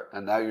start,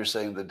 and now you're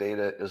saying the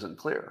data isn't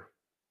clear.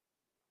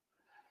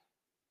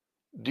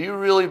 Do you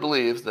really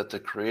believe that the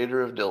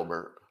creator of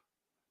Dilbert,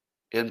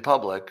 in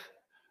public,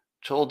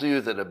 told you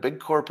that a big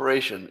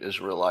corporation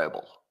is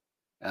reliable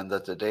and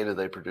that the data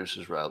they produce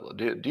is reliable?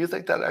 Do you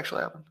think that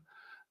actually happened?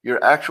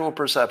 Your actual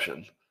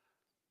perception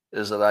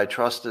is that I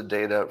trusted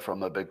data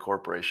from a big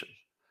corporation.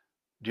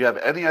 Do you have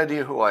any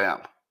idea who I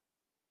am?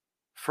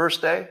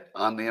 First day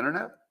on the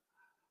internet?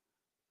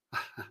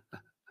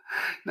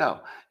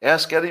 No.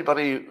 Ask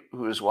anybody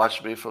who has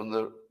watched me from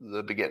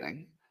the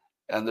beginning,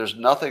 and there's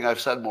nothing I've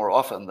said more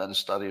often than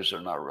studies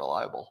are not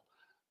reliable.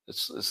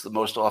 It's the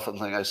most often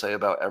thing I say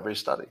about every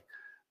study.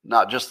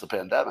 Not just the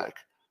pandemic,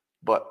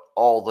 but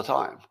all the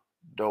time.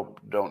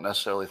 Don't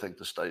necessarily think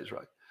the study's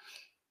right.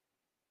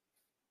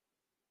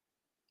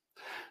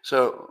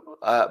 So,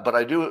 but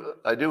I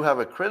do have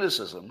a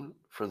criticism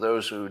for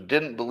those who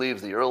didn't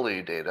believe the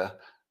early data,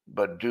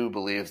 but do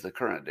believe the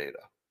current data.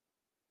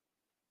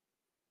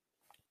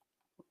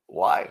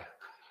 Why?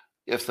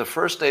 If the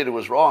first data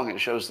was wrong, it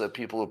shows that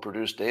people who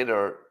produce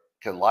data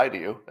can lie to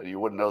you and you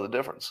wouldn't know the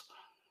difference.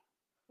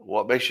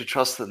 What makes you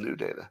trust the new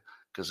data?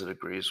 Because it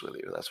agrees with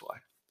you. That's why.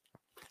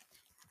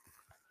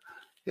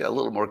 Yeah, a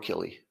little more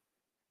killy.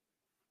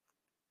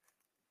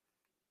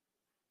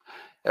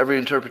 Every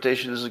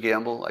interpretation is a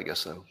gamble? I guess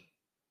so.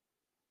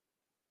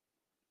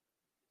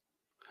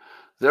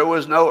 There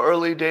was no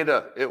early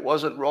data. It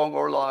wasn't wrong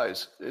or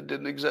lies. It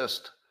didn't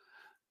exist.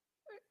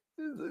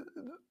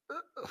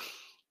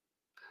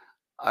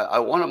 I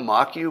want to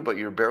mock you, but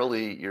you're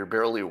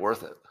barely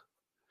worth it.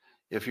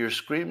 If you're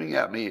screaming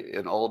at me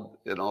in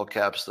all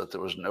caps that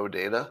there was no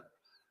data,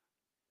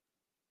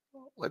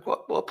 like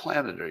what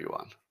planet are you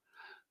on?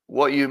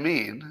 What you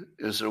mean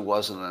is there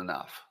wasn't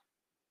enough,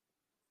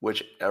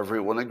 which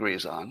everyone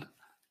agrees on,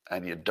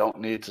 and you don't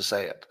need to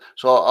say it.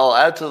 So I'll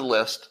add to the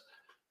list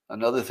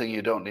another thing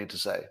you don't need to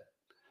say,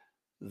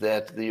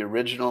 that the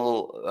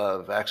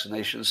original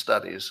vaccination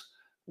studies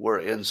were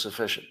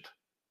insufficient.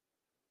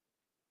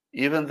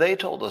 Even they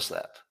told us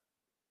that.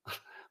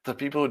 The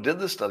people who did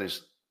the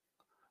studies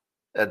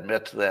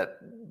admit that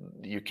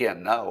you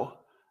can't know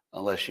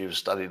unless you've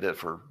studied it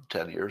for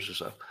 10 years or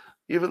so.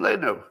 Even they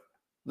knew.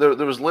 There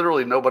was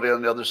literally nobody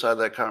on the other side of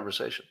that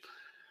conversation.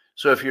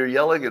 So if you're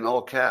yelling in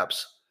all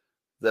caps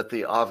that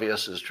the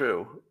obvious is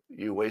true,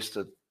 you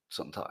wasted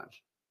some time.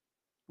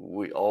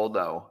 We all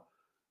know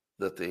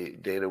that the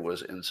data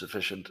was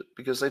insufficient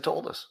because they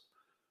told us.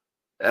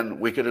 And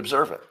we could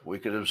observe it. We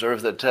could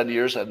observe that 10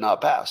 years had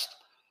not passed.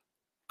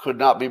 Could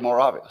not be more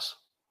obvious.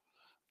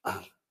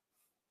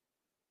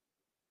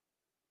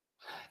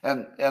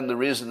 And the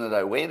reason that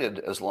I waited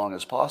as long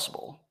as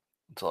possible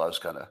until I was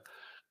kind of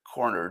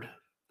cornered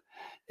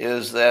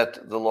is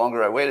that the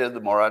longer I waited,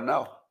 the more I'd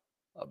know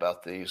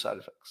about the side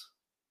effects.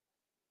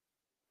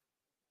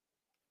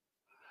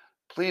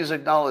 Please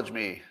acknowledge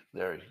me.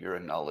 There, you're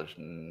acknowledged,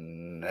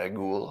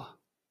 Nagul.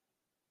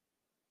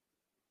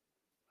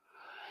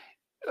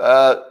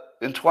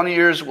 In 20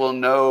 years, we'll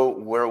know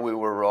where we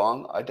were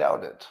wrong. I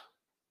doubt it.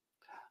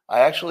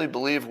 I actually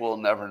believe we'll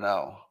never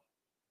know.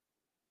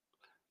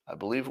 I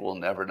believe we'll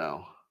never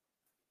know.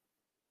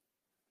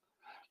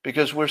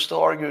 Because we're still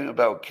arguing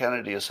about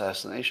Kennedy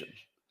assassination.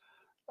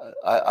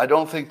 I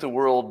don't think the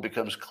world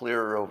becomes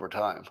clearer over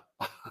time.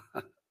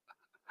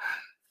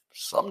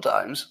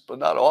 Sometimes, but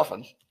not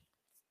often.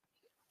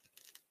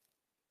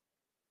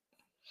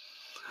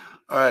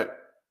 All right.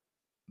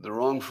 The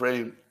wrong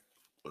frame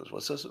was,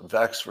 what's this?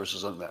 Vaxxed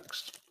versus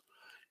unvaxxed.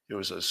 It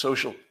was a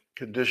social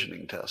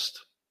conditioning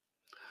test.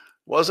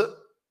 Was it?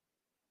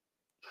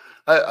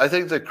 I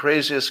think the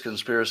craziest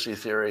conspiracy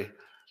theory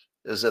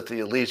is that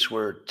the elites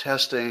were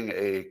testing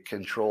a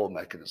control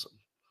mechanism.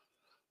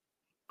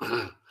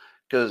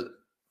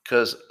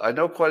 Because I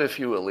know quite a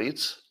few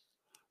elites,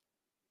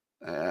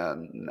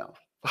 and no,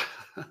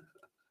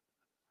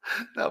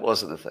 that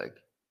wasn't a thing.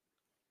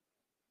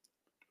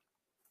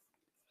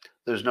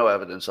 There's no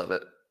evidence of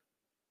it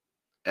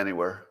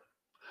anywhere.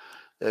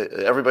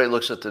 Everybody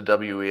looks at the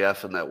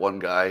WEF and that one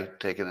guy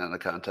taken out of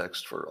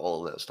context for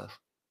all of that stuff.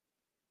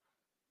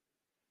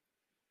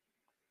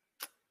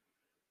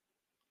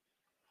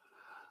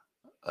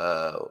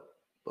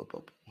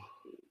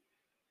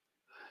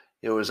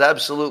 It was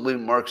absolutely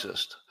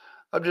Marxist.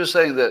 I'm just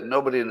saying that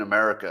nobody in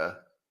America,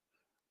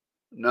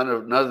 none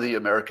of the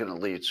American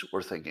elites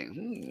were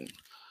thinking,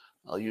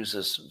 I'll use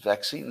this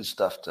vaccine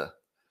stuff to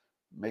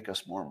make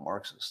us more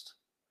Marxist.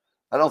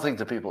 I don't think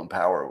the people in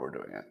power were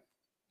doing it.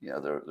 Yeah,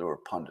 there were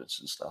pundits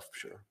and stuff,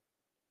 sure.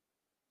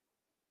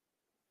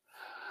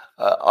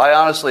 I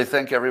honestly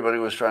think everybody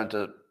was trying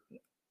to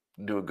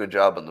do a good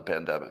job on the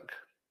pandemic.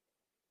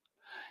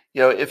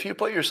 You know, if you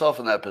put yourself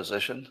in that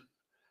position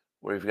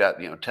where you've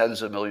got,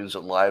 tens of millions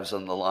of lives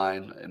on the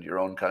line in your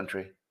own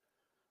country,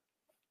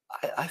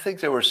 I think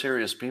there were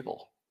serious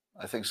people.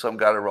 I think some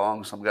got it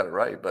wrong, some got it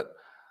right, but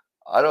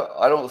I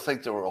don't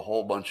think there were a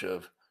whole bunch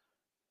of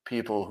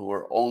people who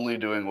were only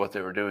doing what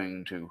they were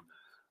doing to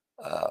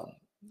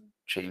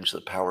change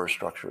the power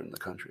structure in the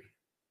country.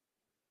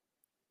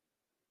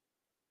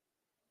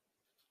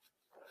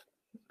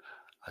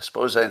 I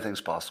suppose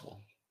anything's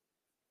possible.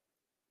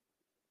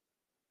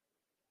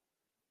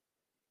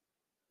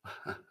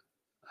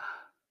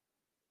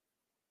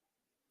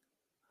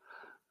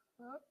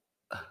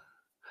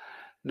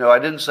 No, I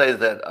didn't say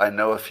that I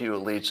know a few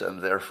elites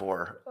and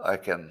therefore I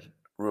can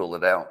rule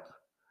it out.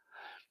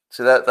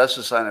 See, that's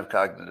a sign of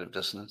cognitive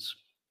dissonance.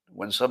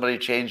 When somebody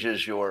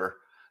changes your,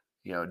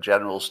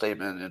 general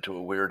statement into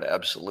a weird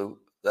absolute,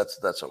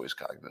 that's always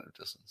cognitive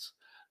dissonance.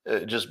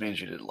 It just means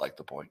you didn't like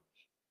the point.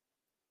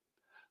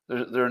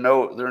 There are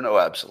no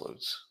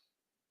absolutes.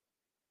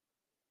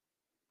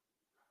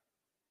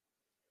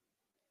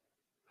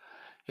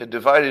 It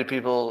divided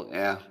people,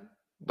 yeah,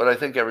 but I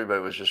think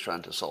everybody was just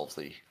trying to solve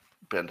the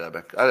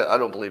pandemic. I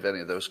don't believe any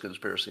of those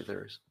conspiracy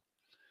theories.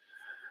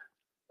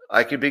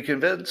 I could be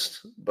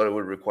convinced, but it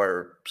would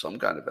require some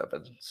kind of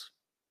evidence.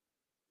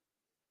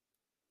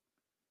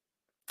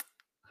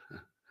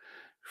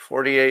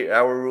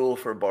 48-hour rule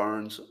for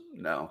Barnes?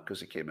 No, because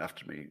he came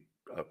after me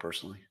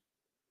personally.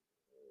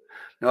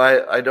 No,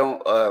 I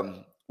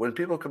don't. When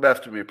people come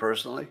after me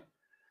personally,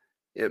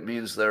 it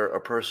means they're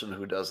a person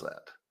who does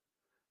that.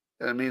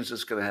 And it means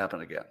it's going to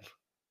happen again,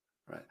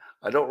 right?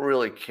 I don't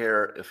really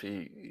care if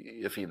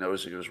he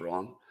knows he was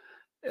wrong.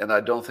 And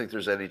I don't think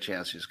there's any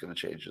chance he's going to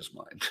change his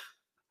mind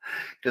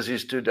because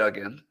he's too dug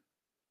in.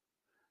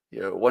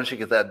 Once you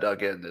get that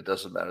dug in, it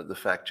doesn't matter. The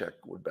fact check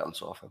would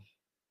bounce off him.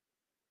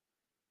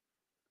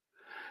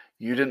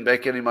 You didn't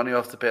make any money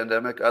off the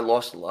pandemic? I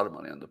lost a lot of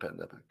money on the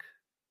pandemic.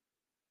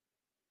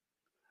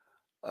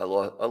 I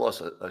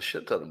lost a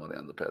shit ton of money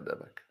on the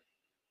pandemic.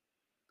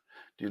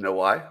 Do you know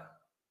why?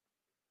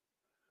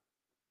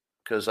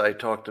 Because I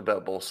talked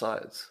about both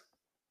sides.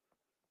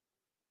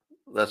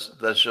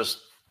 That's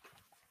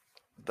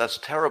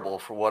terrible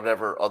for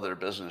whatever other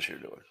business you're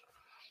doing.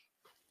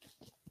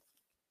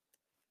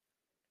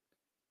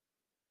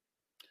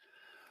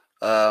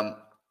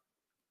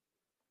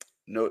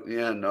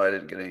 No, I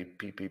didn't get any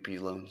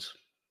PPP loans.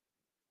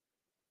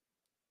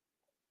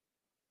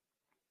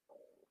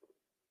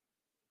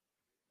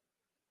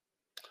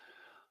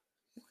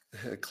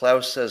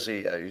 Klaus says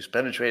he's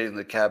penetrating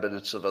the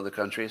cabinets of other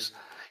countries.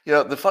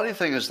 The funny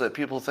thing is that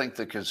people think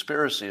the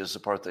conspiracy is the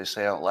part they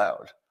say out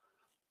loud.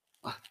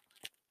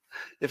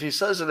 If he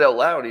says it out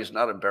loud, he's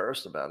not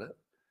embarrassed about it.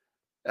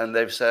 And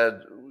they've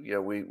said,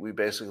 we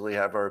basically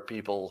have our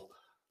people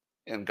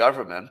in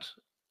government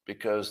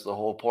because the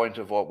whole point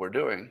of what we're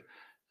doing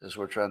is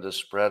we're trying to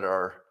spread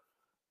our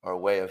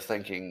way of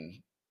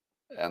thinking,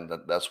 and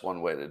that's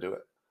one way to do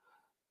it.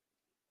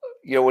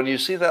 When you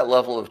see that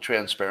level of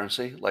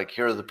transparency, like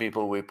here are the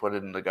people we put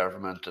in the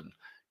government and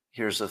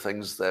here's the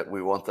things that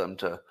we want them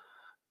to,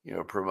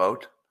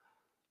 promote.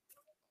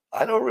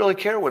 I don't really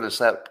care when it's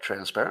that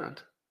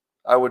transparent.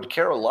 I would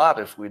care a lot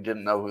if we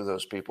didn't know who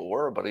those people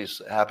were, but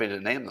he's happy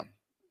to name them.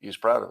 He's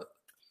proud of it.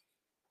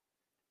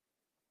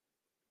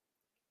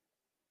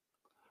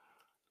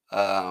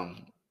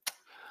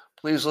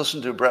 Please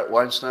listen to Brett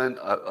Weinstein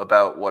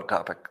about what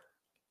topic?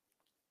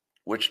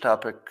 Which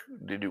topic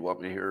did you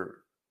want me to hear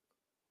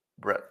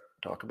Brett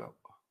talk about?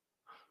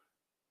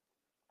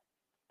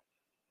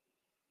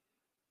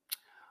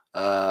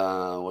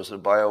 Was it a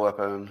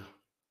bioweapon?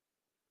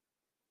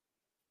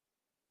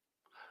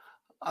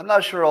 I'm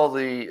not sure all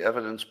the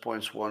evidence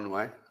points one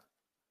way.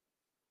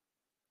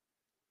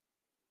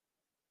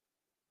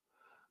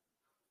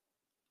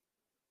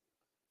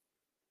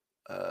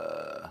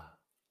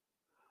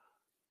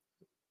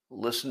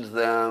 Listen to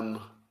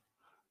them.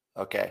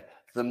 Okay.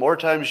 The more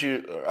times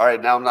all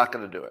right, now I'm not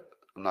going to do it.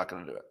 I'm not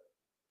going to do it.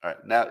 All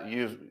right.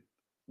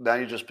 Now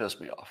you just pissed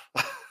me off.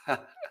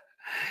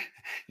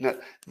 Now,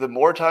 the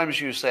more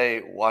times you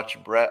say, watch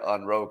Brett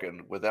on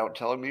Rogan without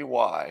telling me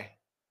why,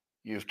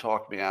 you've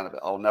talked me out of it.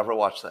 I'll never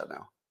watch that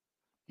now.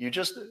 You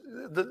just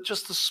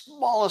the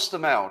smallest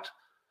amount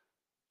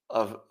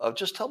of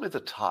just tell me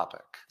the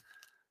topic.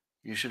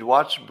 You should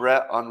watch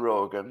Brett on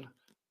Rogan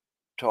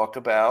talk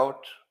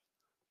about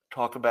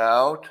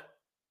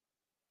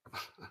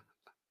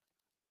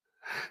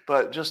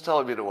but just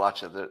telling me to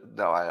watch it.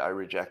 No, I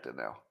reject it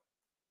now.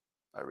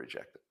 I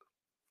reject it.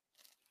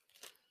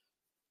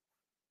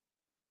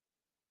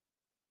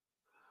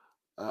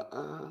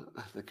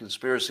 The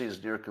conspiracy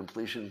is near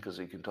completion because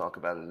he can talk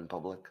about it in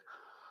public.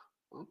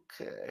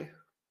 Okay.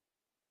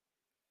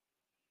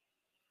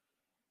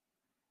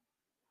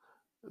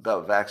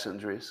 About vax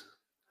injuries.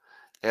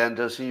 And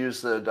does he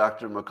use the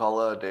Dr.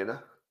 McCullough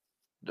data?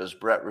 Does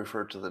Brett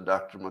refer to the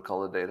Dr.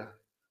 McCullough data?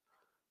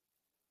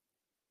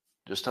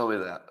 Just tell me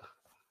that.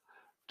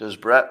 Does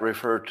Brett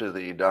refer to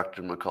the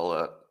Dr.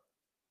 McCullough?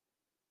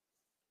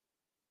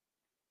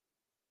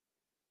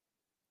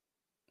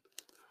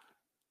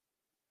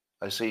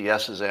 I see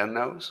yeses and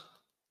nos.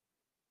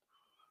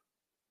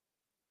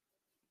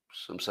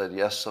 Some said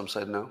yes, some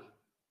said no.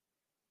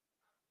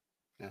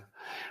 Yeah.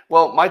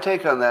 Well, my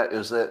take on that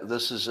is that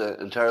this is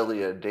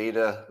entirely a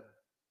data.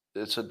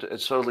 It's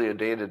totally a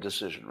data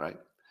decision, right?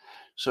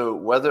 So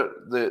whether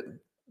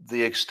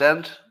the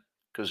extent,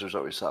 because there's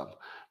always some,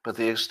 but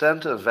the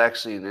extent of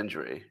vaccine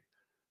injury,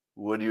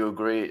 would you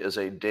agree, is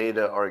a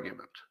data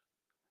argument,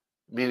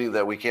 meaning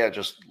that we can't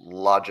just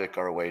logic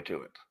our way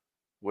to it.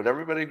 Would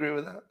everybody agree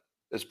with that?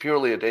 It's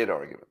purely a data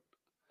argument,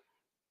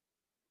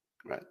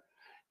 right?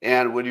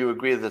 And would you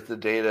agree that the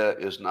data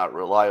is not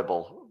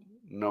reliable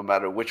no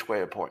matter which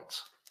way it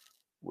points?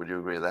 Would you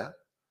agree with that?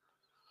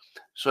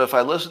 So if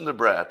I listen to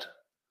Brett,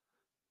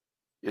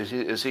 is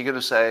he going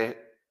to say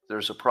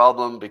there's a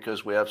problem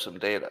because we have some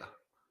data?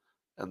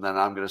 And then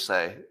I'm going to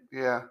say,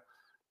 yeah,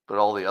 but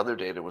all the other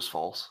data was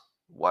false.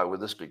 Why would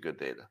this be good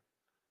data?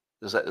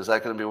 Is that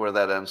going to be where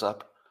that ends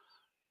up?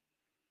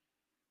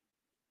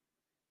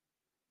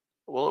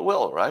 Well, it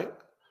will, right?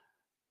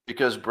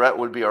 Because Brett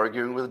would be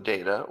arguing with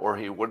data, or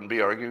he wouldn't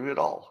be arguing at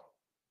all,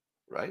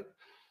 right?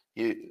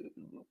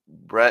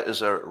 Brett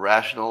is a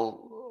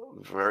rational,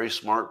 very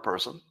smart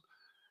person.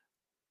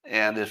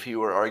 And if he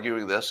were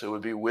arguing this, it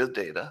would be with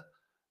data.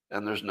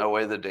 And there's no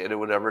way the data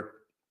would ever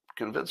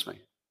convince me.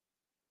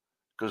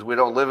 Because we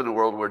don't live in a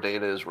world where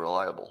data is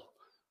reliable.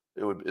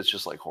 It's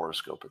just like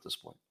horoscope at this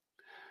point.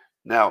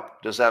 Now,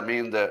 does that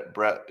mean that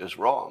Brett is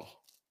wrong?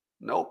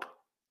 Nope.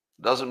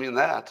 Doesn't mean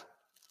that.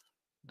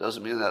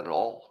 Doesn't mean that at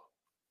all.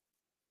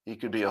 He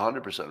could be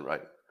 100%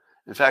 right.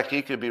 In fact,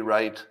 he could be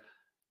right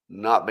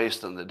not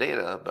based on the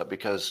data, but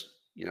because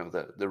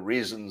the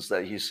reasons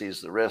that he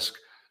sees the risk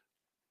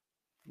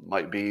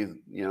might be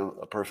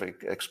a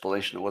perfect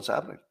explanation of what's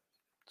happening.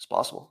 It's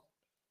possible.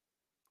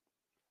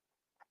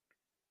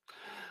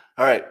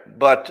 All right,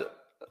 but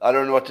I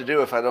don't know what to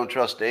do if I don't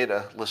trust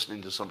data.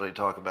 Listening to somebody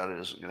talk about it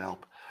isn't going to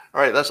help.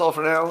 All right, that's all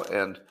for now.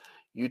 And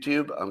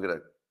YouTube, I'm going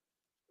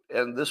to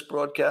end this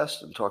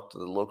broadcast and talk to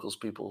the locals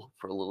people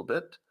for a little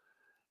bit.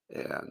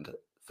 And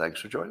thanks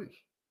for joining.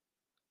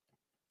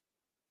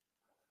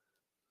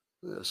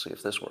 Let's see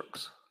if this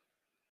works.